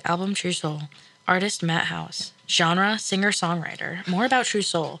 2023. Album True Soul. Artist Matt House. Genre singer-songwriter. More about True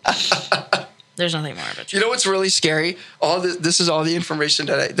Soul. There's nothing more about True Soul. You know what's really scary? This is all the information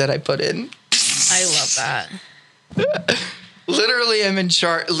that I put in. I love that. Literally, I'm in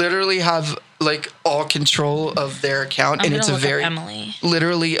charge. Literally have like all control of their account, and it's a very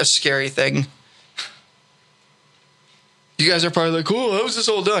literally a scary thing. You guys are probably like, "Cool, how was this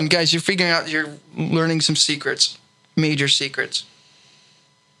all done?" Guys, you're figuring out. You're learning some secrets, major secrets.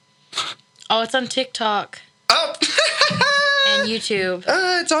 Oh, it's on TikTok. Oh, and YouTube.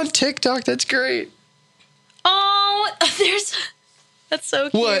 It's on TikTok. That's great. Oh, that's so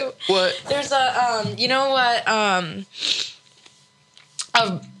cute. What? There's a you know what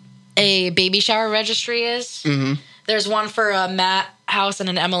a baby shower registry is? Mm-hmm. There's one for a Matt House and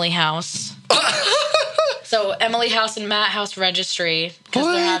an Emily House. So Emily House and Matt House registry because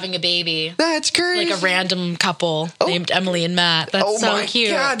they're having a baby. That's crazy. Like a random couple named Emily and Matt. That's so cute.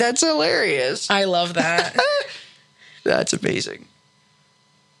 Oh my God, that's hilarious. I love that. That's amazing.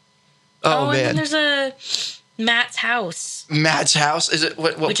 Oh man. And then there's a Matt's House. Matt's House? Is it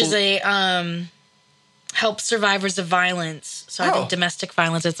what which is a help survivors of violence. So I think domestic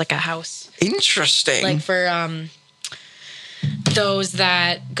violence, it's like a house. Interesting. Like for those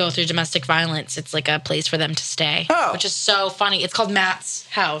that go through domestic violence, it's like a place for them to stay. Oh. Which is so funny. It's called Matt's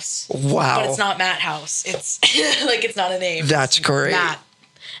House. Wow. But it's not Matt House. It's like it's not a name. That's great. Matt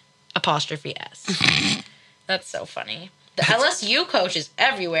apostrophe S. That's so funny. The LSU coach is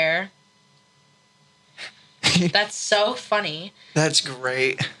everywhere. That's so funny. That's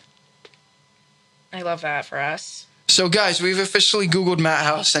great. I love that for us. So, guys, we've officially Googled Matt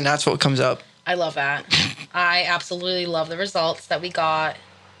House, and that's what comes up. I love that. I absolutely love the results that we got.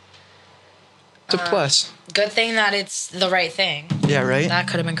 It's a plus. Good thing that it's the right thing. Yeah, right? That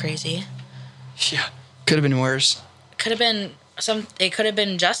could have been crazy. Yeah. Could have been worse. Could have been it could have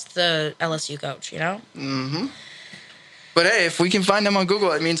been just the LSU coach, you know? Mm-hmm. But hey, if we can find them on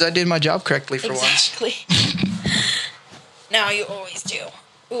Google, it means I did my job correctly for once. Exactly. Now you always do.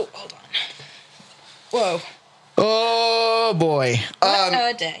 Ooh, hold on. Whoa. Oh, boy. What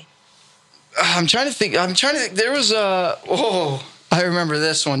a day. I'm trying to think. There was a... Oh, I remember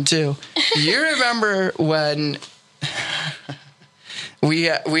this one, too. You remember when we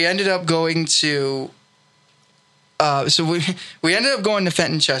ended up going to... So we ended up going to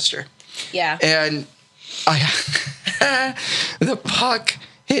Fenton Chester. Yeah. And the puck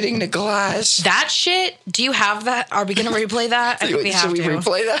hitting the glass. That shit, do you have that? Are we going to replay that? I think we have to. Should we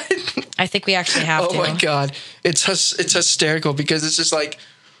replay that? I think we actually have to. Oh my God. It's hysterical because it's just like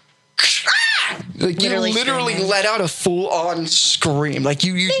you literally let out a full-on scream. Like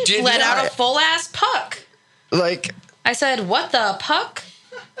you did let out a full-ass puck. Like I said, what the puck?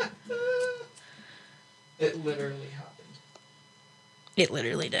 It literally happened. It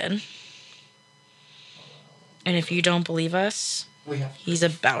literally did. And if you don't believe us, he's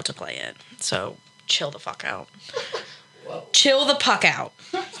about to play it. So chill the fuck out. Chill the puck out.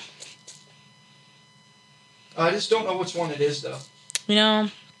 I just don't know which one it is, though. You know,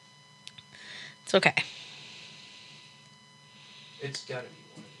 it's okay. It's gotta be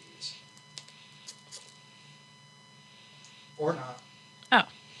one of these. Or not. Oh.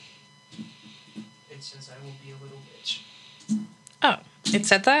 It says I will be a little bitch. Oh, it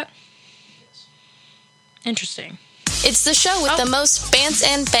said that? Yes. Interesting. It's the show with the most Bants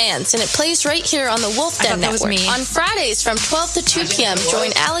and Bands, and it plays right here on the Wolf Den Network. On Fridays from 12 to 2 p.m.,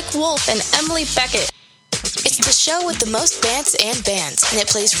 join Alec Wolf and Emily Beckett. It's the show with the most Bants and Bands, and it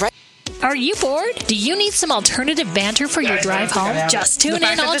plays right... Are you bored? Do you need some alternative banter for your drive home? Just tune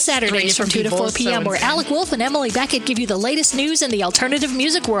in on Saturdays from 2 to 4 p.m. where Alec Wolf and Emily Beckett give you the latest news in the alternative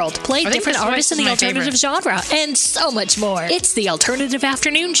music world, play different artists in the alternative genre, and so much more. It's the Alternative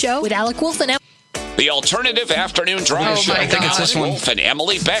Afternoon Show with Alec Wolf and Emily. The Alternative Afternoon Drive Show. I think it's this one. Wolf and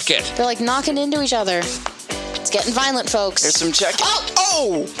Emily Beckett. They're like knocking into each other. It's getting violent, folks. There's some check.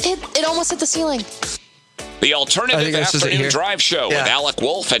 Oh! It almost hit the ceiling. The Alternative Afternoon Drive Show with Alec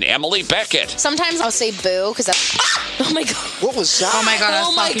Wolf and Emily Beckett. Sometimes I'll say boo because oh my God. What was that? Oh my God.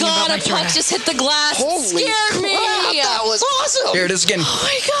 Oh my God. A puck just hit the glass. Holy scared me. That was awesome. Here it is again. Oh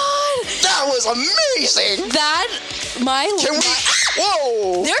my God. That was amazing.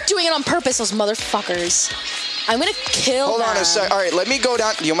 Whoa. They're doing it on purpose, those motherfuckers. I'm going to kill them. Hold on a sec. All right, let me go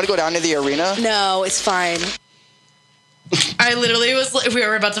down. Do you want me to go down to the arena? No, it's fine. I literally was like, we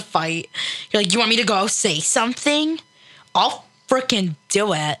were about to fight. You're like, you want me to go say something? I'll freaking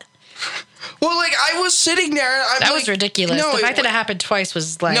do it. Well, like, I was sitting there. That was ridiculous. No, the fact that it happened twice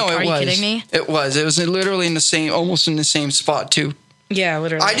was like, are you kidding me? It was. It was literally almost in the same spot, too. Yeah,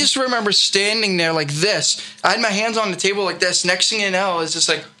 literally. I just remember standing there like this. I had my hands on the table like this. Next thing you know, it's just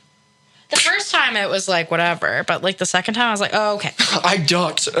like... The first time it was like, whatever. But like the second time, I was like, oh, okay. I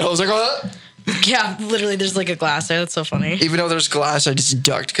ducked. I was like, what? Yeah, literally, there's like a glass there. That's so funny. Even though there's glass, I just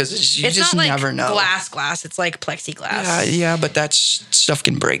ducked because you just not never know. Glass. It's like plexiglass. Yeah, but that stuff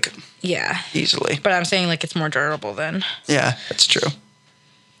can break. Yeah. Easily. But I'm saying like it's more durable than. Yeah, that's true.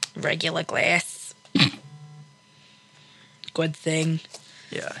 Regular glass. Good thing.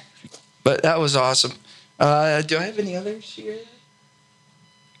 Yeah. But that was awesome. Do I have any others here?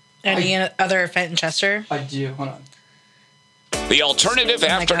 Any other Fenton Chester? I do. Hold on. The Alternative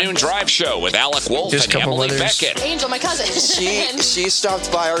Afternoon Drive Show with Alec Wolf and Emily Beckett. Angel, my cousin. She stopped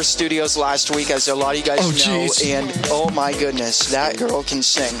by our studios last week, as a lot of you guys know, geez. And oh my goodness, that girl can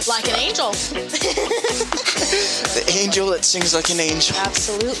sing. Like an angel. The angel that sings like an angel.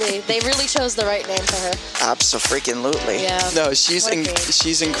 Absolutely. They really chose the right name for her. Absolutely. Yeah. No,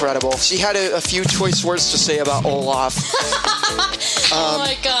 she's incredible. She had a few choice words to say about Olaf. Oh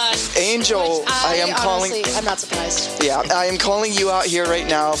my God. Angel, I am calling... I'm not surprised. Yeah, I am calling you out here right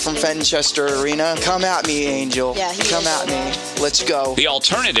now from Fenton Chester Arena. Come at me, Angel. Yeah, come at me. Let's go. The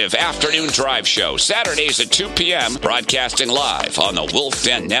Alternative Afternoon Drive Show, Saturdays at 2 p.m., broadcasting live on the Wolf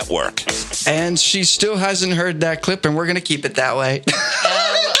Den Network. And she still hasn't heard that clip, and we're going to keep it that way.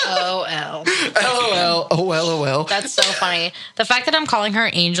 LOL. LOL. That's so funny. The fact that I'm calling her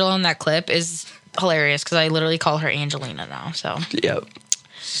Angel in that clip is hilarious because I literally call her Angelina now. So. Yep.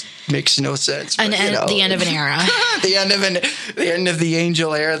 Makes no sense. But, the end of an era. the end of the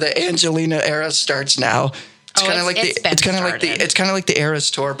Angel era. The Angelina era starts now. It's kind of like the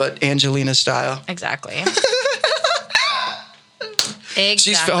Eras tour, but Angelina style. Exactly.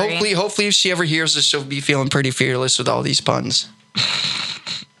 Exactly. Hopefully, if she ever hears this, she'll be feeling pretty fearless with all these puns.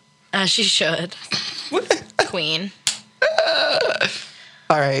 She should. Queen.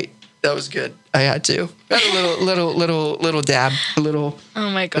 All right. That was good. I had to. Got a little dab. A little.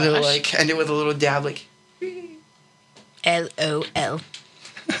 Oh my gosh. A little, ended with a little dab, like. LOL.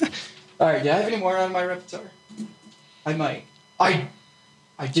 All right. Do I have any more on my repertoire? I might. I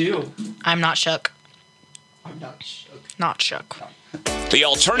do. I'm not shook. I'm not shook. Not shook. No. The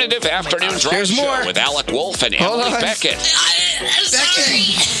Alternative Afternoon Drive Show with Alec Wolf and Emily Beckett. I'm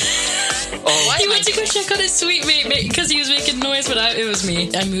sorry. Oh, he went to go check on his sweet mate because he was making noise, but it was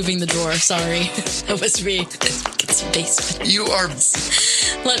me. I'm moving the drawer. Sorry. That was me. Get some basement. You are...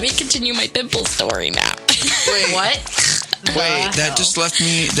 Let me continue my pimple story now. Wait. What? Wait, that just left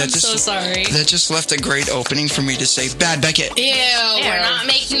me... so sorry. That just left a great opening for me to say, Bad Beckett. Ew, we're not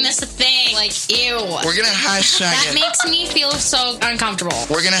making this a thing. Like, ew. We're going to hashtag it. That makes me feel so uncomfortable.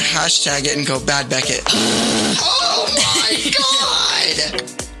 We're going to hashtag it and go, Bad Beckett. Oh, my God.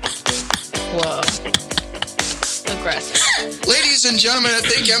 Whoa. Aggressive. Ladies and gentlemen, I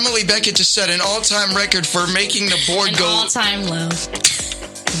think Emily Beckett just set an all-time record for making the board go... all-time low.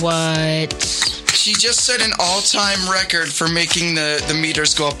 What? She just set an all-time record for making the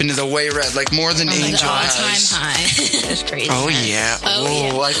meters go up into the way red, like more than Angel has. All-time high. That's crazy. Oh, yeah.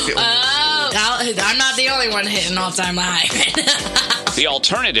 I feel... I'm not the only one hitting all-time high. The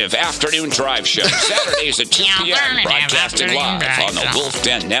Alternative Afternoon Drive Show, Saturdays at 2 p.m., broadcasting live on the Wolf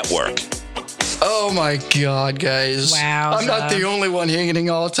Den Network. Oh, my God, guys. Wow. I'm not the only one hitting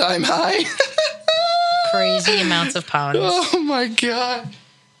all-time high. Crazy amounts of puns. Oh, my God.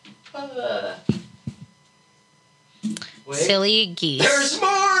 Silly geese. There's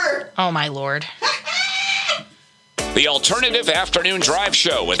more! Oh, my Lord. The Alternative Afternoon Drive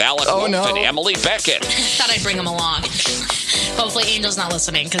Show with Alec Wolf and Emily Beckett. Thought I'd bring them along. Hopefully Angel's not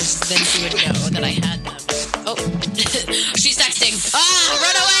listening, because then she would know that I had them. Oh, she's texting.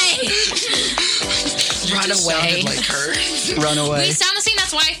 Run away! Run away. Like her. Run away. We sound the same.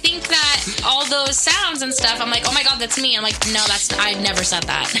 That's why I think that all those sounds and stuff, I'm like, oh my God, that's me. I'm like, no, I never said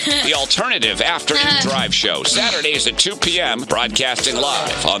that. The Alternative Afternoon Drive Show, Saturdays at 2 p.m., broadcasting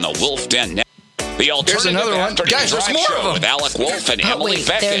live on the Wolf Den Network. The Alternative Afternoon Drive Show with Alec Wolf and Emily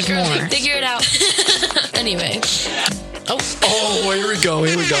Beckett. There's more. Figure it out. Anyway. Oh, here we go.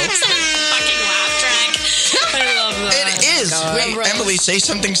 Fucking laugh track. I love that. It is. Wait, Emily, say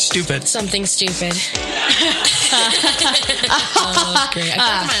something stupid. Something stupid. Oh, great. I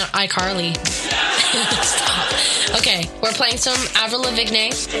thought my iCarly. Stop. Okay, we're playing some Avril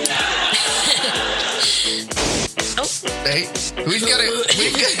Lavigne. Hey,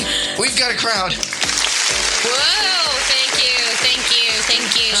 we've got a crowd. Whoa, thank you.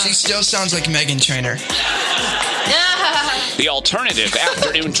 Thank you. She still sounds like Meghan Trainor. The Alternative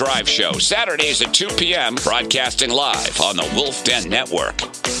Afternoon Drive Show, Saturdays at 2 p.m., broadcasting live on the Wolf Den Network.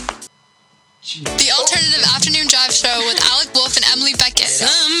 The Alternative Afternoon Drive Show with Alec Wolf and Emily Beckett.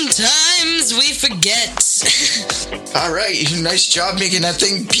 Sometimes we forget. All right, nice job making that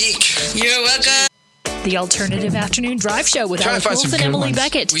thing peak. You're welcome. The Alternative Afternoon Drive Show with Alec Wolf and Emily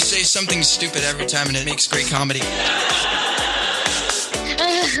Beckett. We say something stupid every time and it makes great comedy.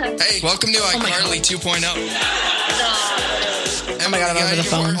 Hey, welcome to iCarly 2.0. Oh my God, I'm over the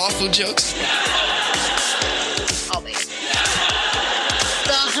phone. More awful jokes.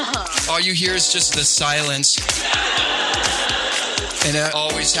 All you hear is just the silence. And it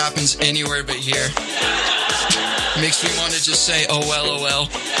always happens anywhere but here. Makes me want to just say, oh well.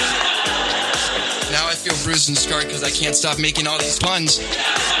 Now I feel bruised and scarred because I can't stop making all these puns.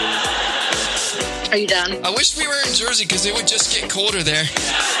 Are you done? I wish we were in Jersey because it would just get colder there.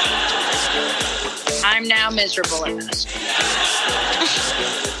 I'm now miserable at this.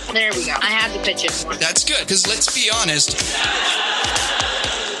 There we go. I had to pitch it more. That's good, because let's be honest.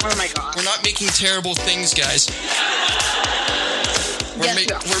 Oh my God. We're not making terrible things, guys. We're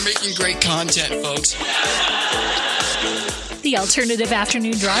making great content, folks. The Alternative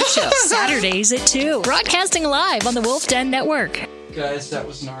Afternoon Drive Show, Saturdays at 2. Broadcasting live on the Wolf Den Network. Guys, that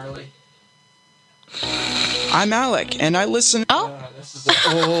was gnarly. I'm Alec, and I listen... this is an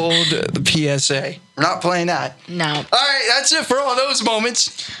old PSA. We're not playing that. No. All right, that's it for all those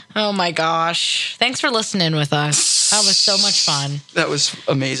moments. Oh my gosh. Thanks for listening with us. That was so much fun. That was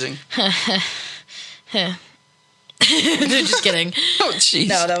amazing. Just kidding. Oh, jeez.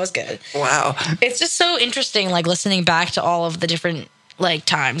 No, that was good. Wow. It's just so interesting, like, listening back to all of the different, like,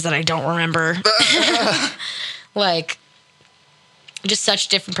 times that I don't remember. Like, just such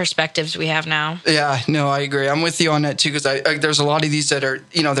different perspectives we have now. Yeah, no, I agree. I'm with you on that, too, because there's a lot of these that are,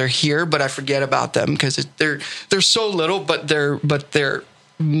 they're here, but I forget about them because they're so little, but they're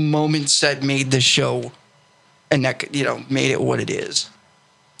moments that made the show and that, made it what it is.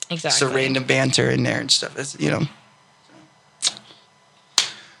 Exactly. So random banter in there and stuff. It's, we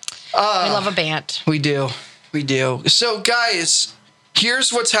love a bant. We do. So, guys,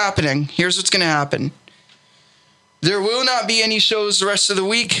 here's what's happening. Here's what's going to happen. There will not be any shows the rest of the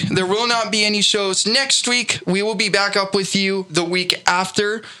week. There will not be any shows next week. We will be back up with you the week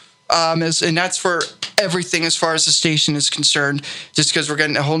after. And that's for everything as far as the station is concerned. Just because we're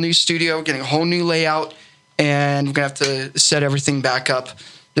getting a whole new studio, getting a whole new layout, and we're going to have to set everything back up.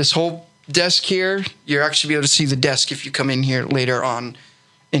 This whole desk here, you're actually be able to see the desk if you come in here later on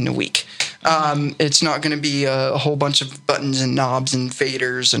in the week. It's not going to be a whole bunch of buttons and knobs and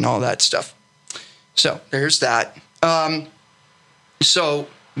faders and all that stuff. So there's that. So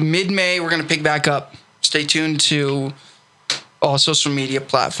mid-May, we're going to pick back up. Stay tuned to all social media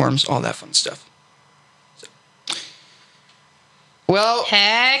platforms, all that fun stuff. So. Well,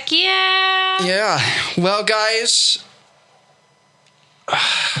 heck yeah. Yeah. Well, guys,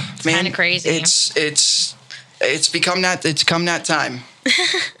 it's kind of crazy. It's come that time.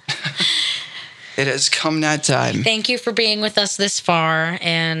 It has come that time. Thank you for being with us this far,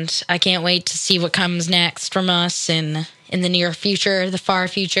 and I can't wait to see what comes next from us in the near future, the far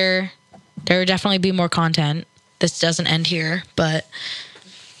future. There will definitely be more content. This doesn't end here, but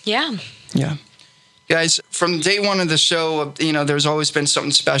yeah. Yeah. Guys, from day one of the show, there's always been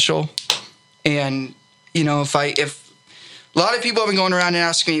something special. And, if a lot of people have been going around and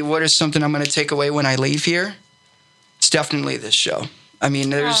asking me what is something I'm going to take away when I leave here, it's definitely this show. I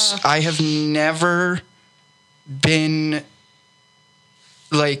mean, I have never been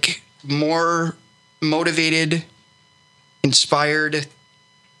more motivated, inspired,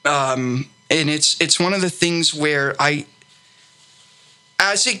 and it's one of the things where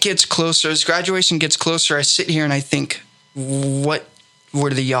as it gets closer, as graduation gets closer, I sit here and I think, what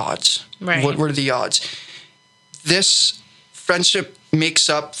were the odds? Right. What were the odds? This friendship makes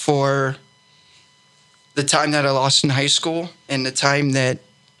up for the time that I lost in high school and the time that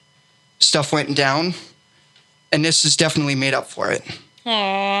stuff went down. And this has definitely made up for it.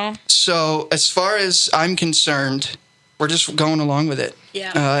 Aww. So as far as I'm concerned, we're just going along with it.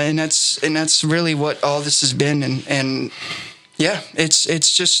 Yeah. And that's really what all this has been. And yeah,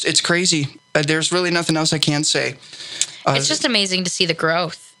 it's crazy. There's really nothing else I can say. It's just amazing to see the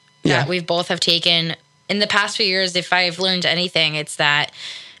growth that we both have taken in the past few years. If I've learned anything, it's that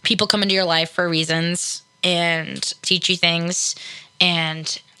people come into your life for reasons and teach you things.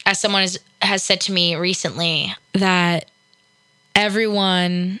 And as someone has said to me recently, that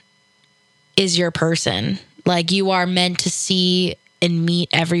everyone is your person. Like, you are meant to see and meet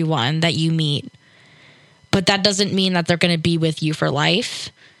everyone that you meet. but that doesn't mean that they're going to be with you for life.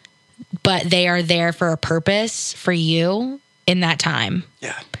 But they are there for a purpose for you in that time.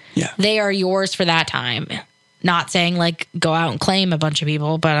 Yeah. They are yours for that time. Not saying like go out and claim a bunch of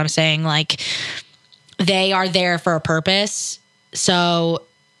people, but I'm saying like they are there for a purpose. So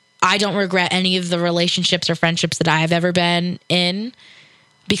I don't regret any of the relationships or friendships that I have ever been in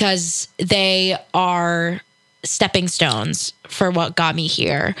because they are stepping stones for what got me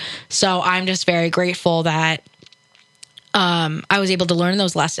here. So I'm just very grateful that I was able to learn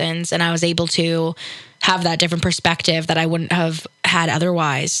those lessons and I was able to have that different perspective that I wouldn't have had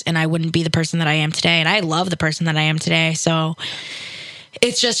otherwise. And I wouldn't be the person that I am today. And I love the person that I am today. So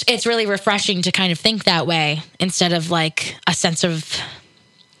it's really refreshing to kind of think that way instead of like a sense of,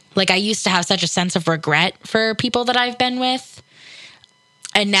 like I used to have such a sense of regret for people that I've been with.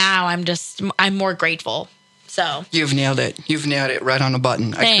 And now I'm more grateful. So you've nailed it. You've nailed it right on the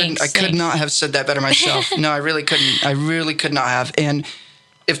button. Thanks, I could not have said that better myself. No, I really couldn't. I really could not have. And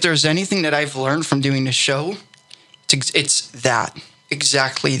if there's anything that I've learned from doing the show, it's that.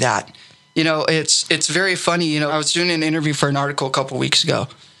 Exactly that. You know, it's very funny. You know, I was doing an interview for an article a couple weeks ago,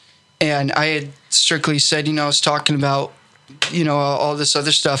 and I had strictly said, you know, I was talking about, you know, all this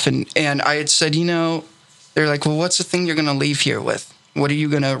other stuff, and I had said, you know, they're like, well, what's the thing you're going to leave here with? What are you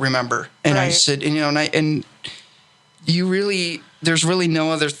going to remember? And I said, and, you know, and you really, there's really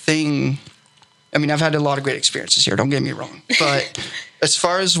no other thing. I mean, I've had a lot of great experiences here. Don't get me wrong. But as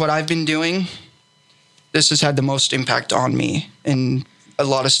far as what I've been doing, this has had the most impact on me and a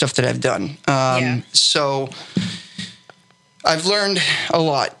lot of stuff that I've done. So I've learned a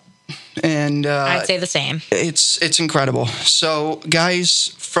lot. And I'd say the same. It's incredible. So,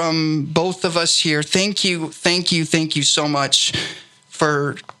 guys, from both of us here, thank you so much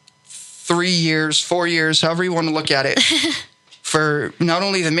for 3 years, 4 years, however you want to look at it. For not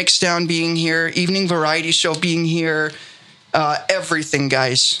only the Mixdown being here, Evening Variety Show being here, everything,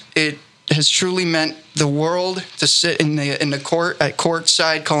 guys. It has truly meant the world to sit in the court at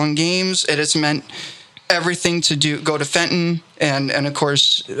courtside calling games. It has meant everything to go to Fenton, and of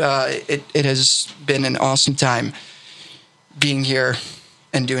course, it has been an awesome time being here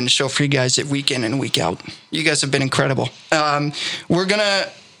and doing the show for you guys week in and week out. You guys have been incredible. We're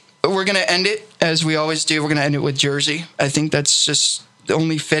gonna end it as we always do. We're gonna end it with Jersey. I think that's just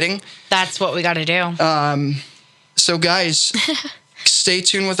only fitting. That's what we got to do. So guys, stay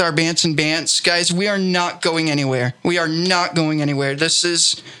tuned with our Bants and Bants. Guys, we are not going anywhere. We are not going anywhere. This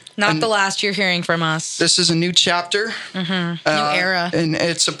is not the last you're hearing from us. This is a new chapter. Mm-hmm. New era. And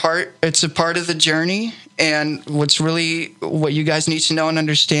it's a part of the journey. And what you guys need to know and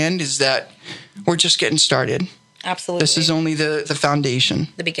understand is that we're just getting started. Absolutely. This is only the foundation.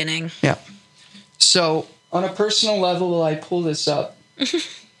 The beginning. Yeah. So on a personal level, I pull this up.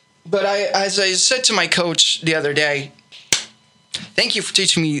 But as I said to my coach the other day, thank you for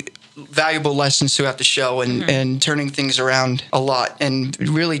teaching me valuable lessons throughout the show and turning things around a lot and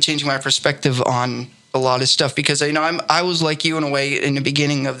really changing my perspective on a lot of stuff, because I was like you in a way in the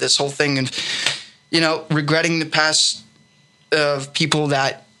beginning of this whole thing, and regretting the past of people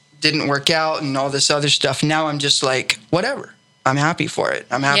that didn't work out and all this other stuff. Now I'm just like, whatever. I'm happy for it.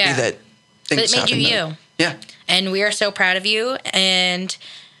 I'm happy that things happened. It made you. Yeah. And we are so proud of you, and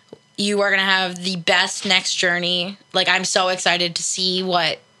you are going to have the best next journey. Like, I'm so excited to see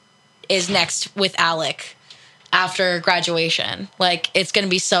what is next with Alec after graduation. Like, it's going to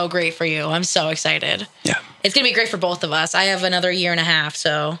be so great for you. I'm so excited. Yeah. It's going to be great for both of us. I have another year and a half,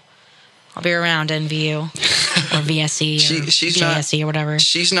 so I'll be around NVU or VSC or JSC or whatever.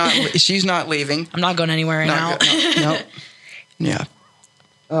 She's not leaving. I'm not going anywhere right now. No. Yeah.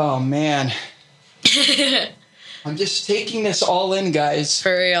 Oh, man. I'm just taking this all in, guys.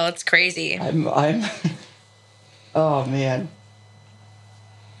 For real, it's crazy. I'm oh, man.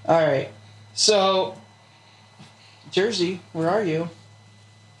 All right. So, Jersey, where are you?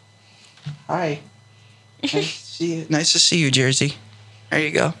 Hi. Nice to see you. Nice to see you, Jersey. There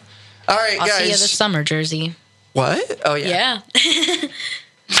you go. All right, I'll guys. see you this summer, Jersey. What? Oh, yeah. Yeah.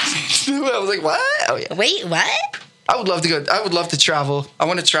 I was like, what? Oh, yeah. Wait, what? I would love to go. I would love to travel. I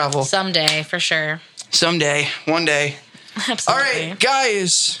want to travel. Someday, for sure. Someday. One day. Absolutely. All right,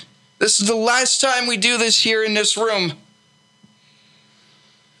 guys. This is the last time we do this here in this room.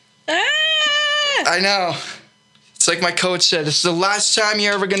 I know. It's like my coach said. This is the last time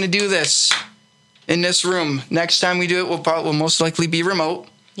you're ever going to do this in this room. Next time we do it, we'll most likely be remote.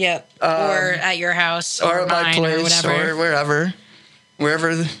 Yep. Or at your house. Or at my place. Or whatever.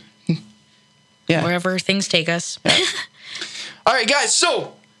 Wherever. Yeah. Wherever things take us. Yeah. All right, guys.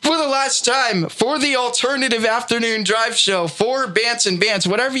 So, for the last time for the alternative afternoon drive show for Bants and Bants.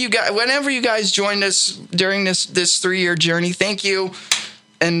 Whenever you guys joined us during this 3-year journey, thank you.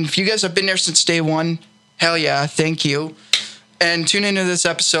 And if you guys have been there since day one, hell yeah, thank you. And tune into this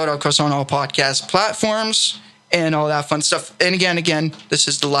episode, of course, on all podcast platforms and all that fun stuff. And again, this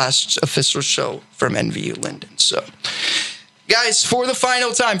is the last official show from NVU Linden. So, guys, for the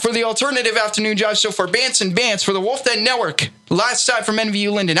final time, for the alternative afternoon drive show for Bants and Bants for the Wolf Den Network, last time from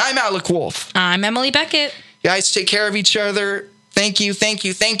NVU Linden, I'm Alec Wolf. I'm Emily Beckett. Guys, take care of each other. Thank you.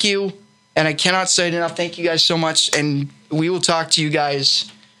 And I cannot say it enough. Thank you guys so much. And we will talk to you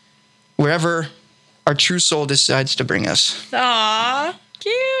guys wherever our true soul decides to bring us. Aww,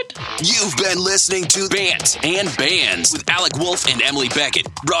 cute. You've been listening to Bants and Bands with Alec Wolf and Emily Beckett,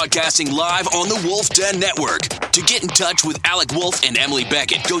 broadcasting live on the Wolf Den Network. To get in touch with Alec Wolf and Emily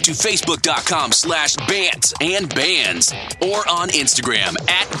Beckett, go to facebook.com/Bants and Bands or on Instagram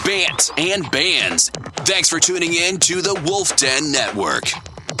 @Bants and Bands. Thanks for tuning in to the Wolf Den Network.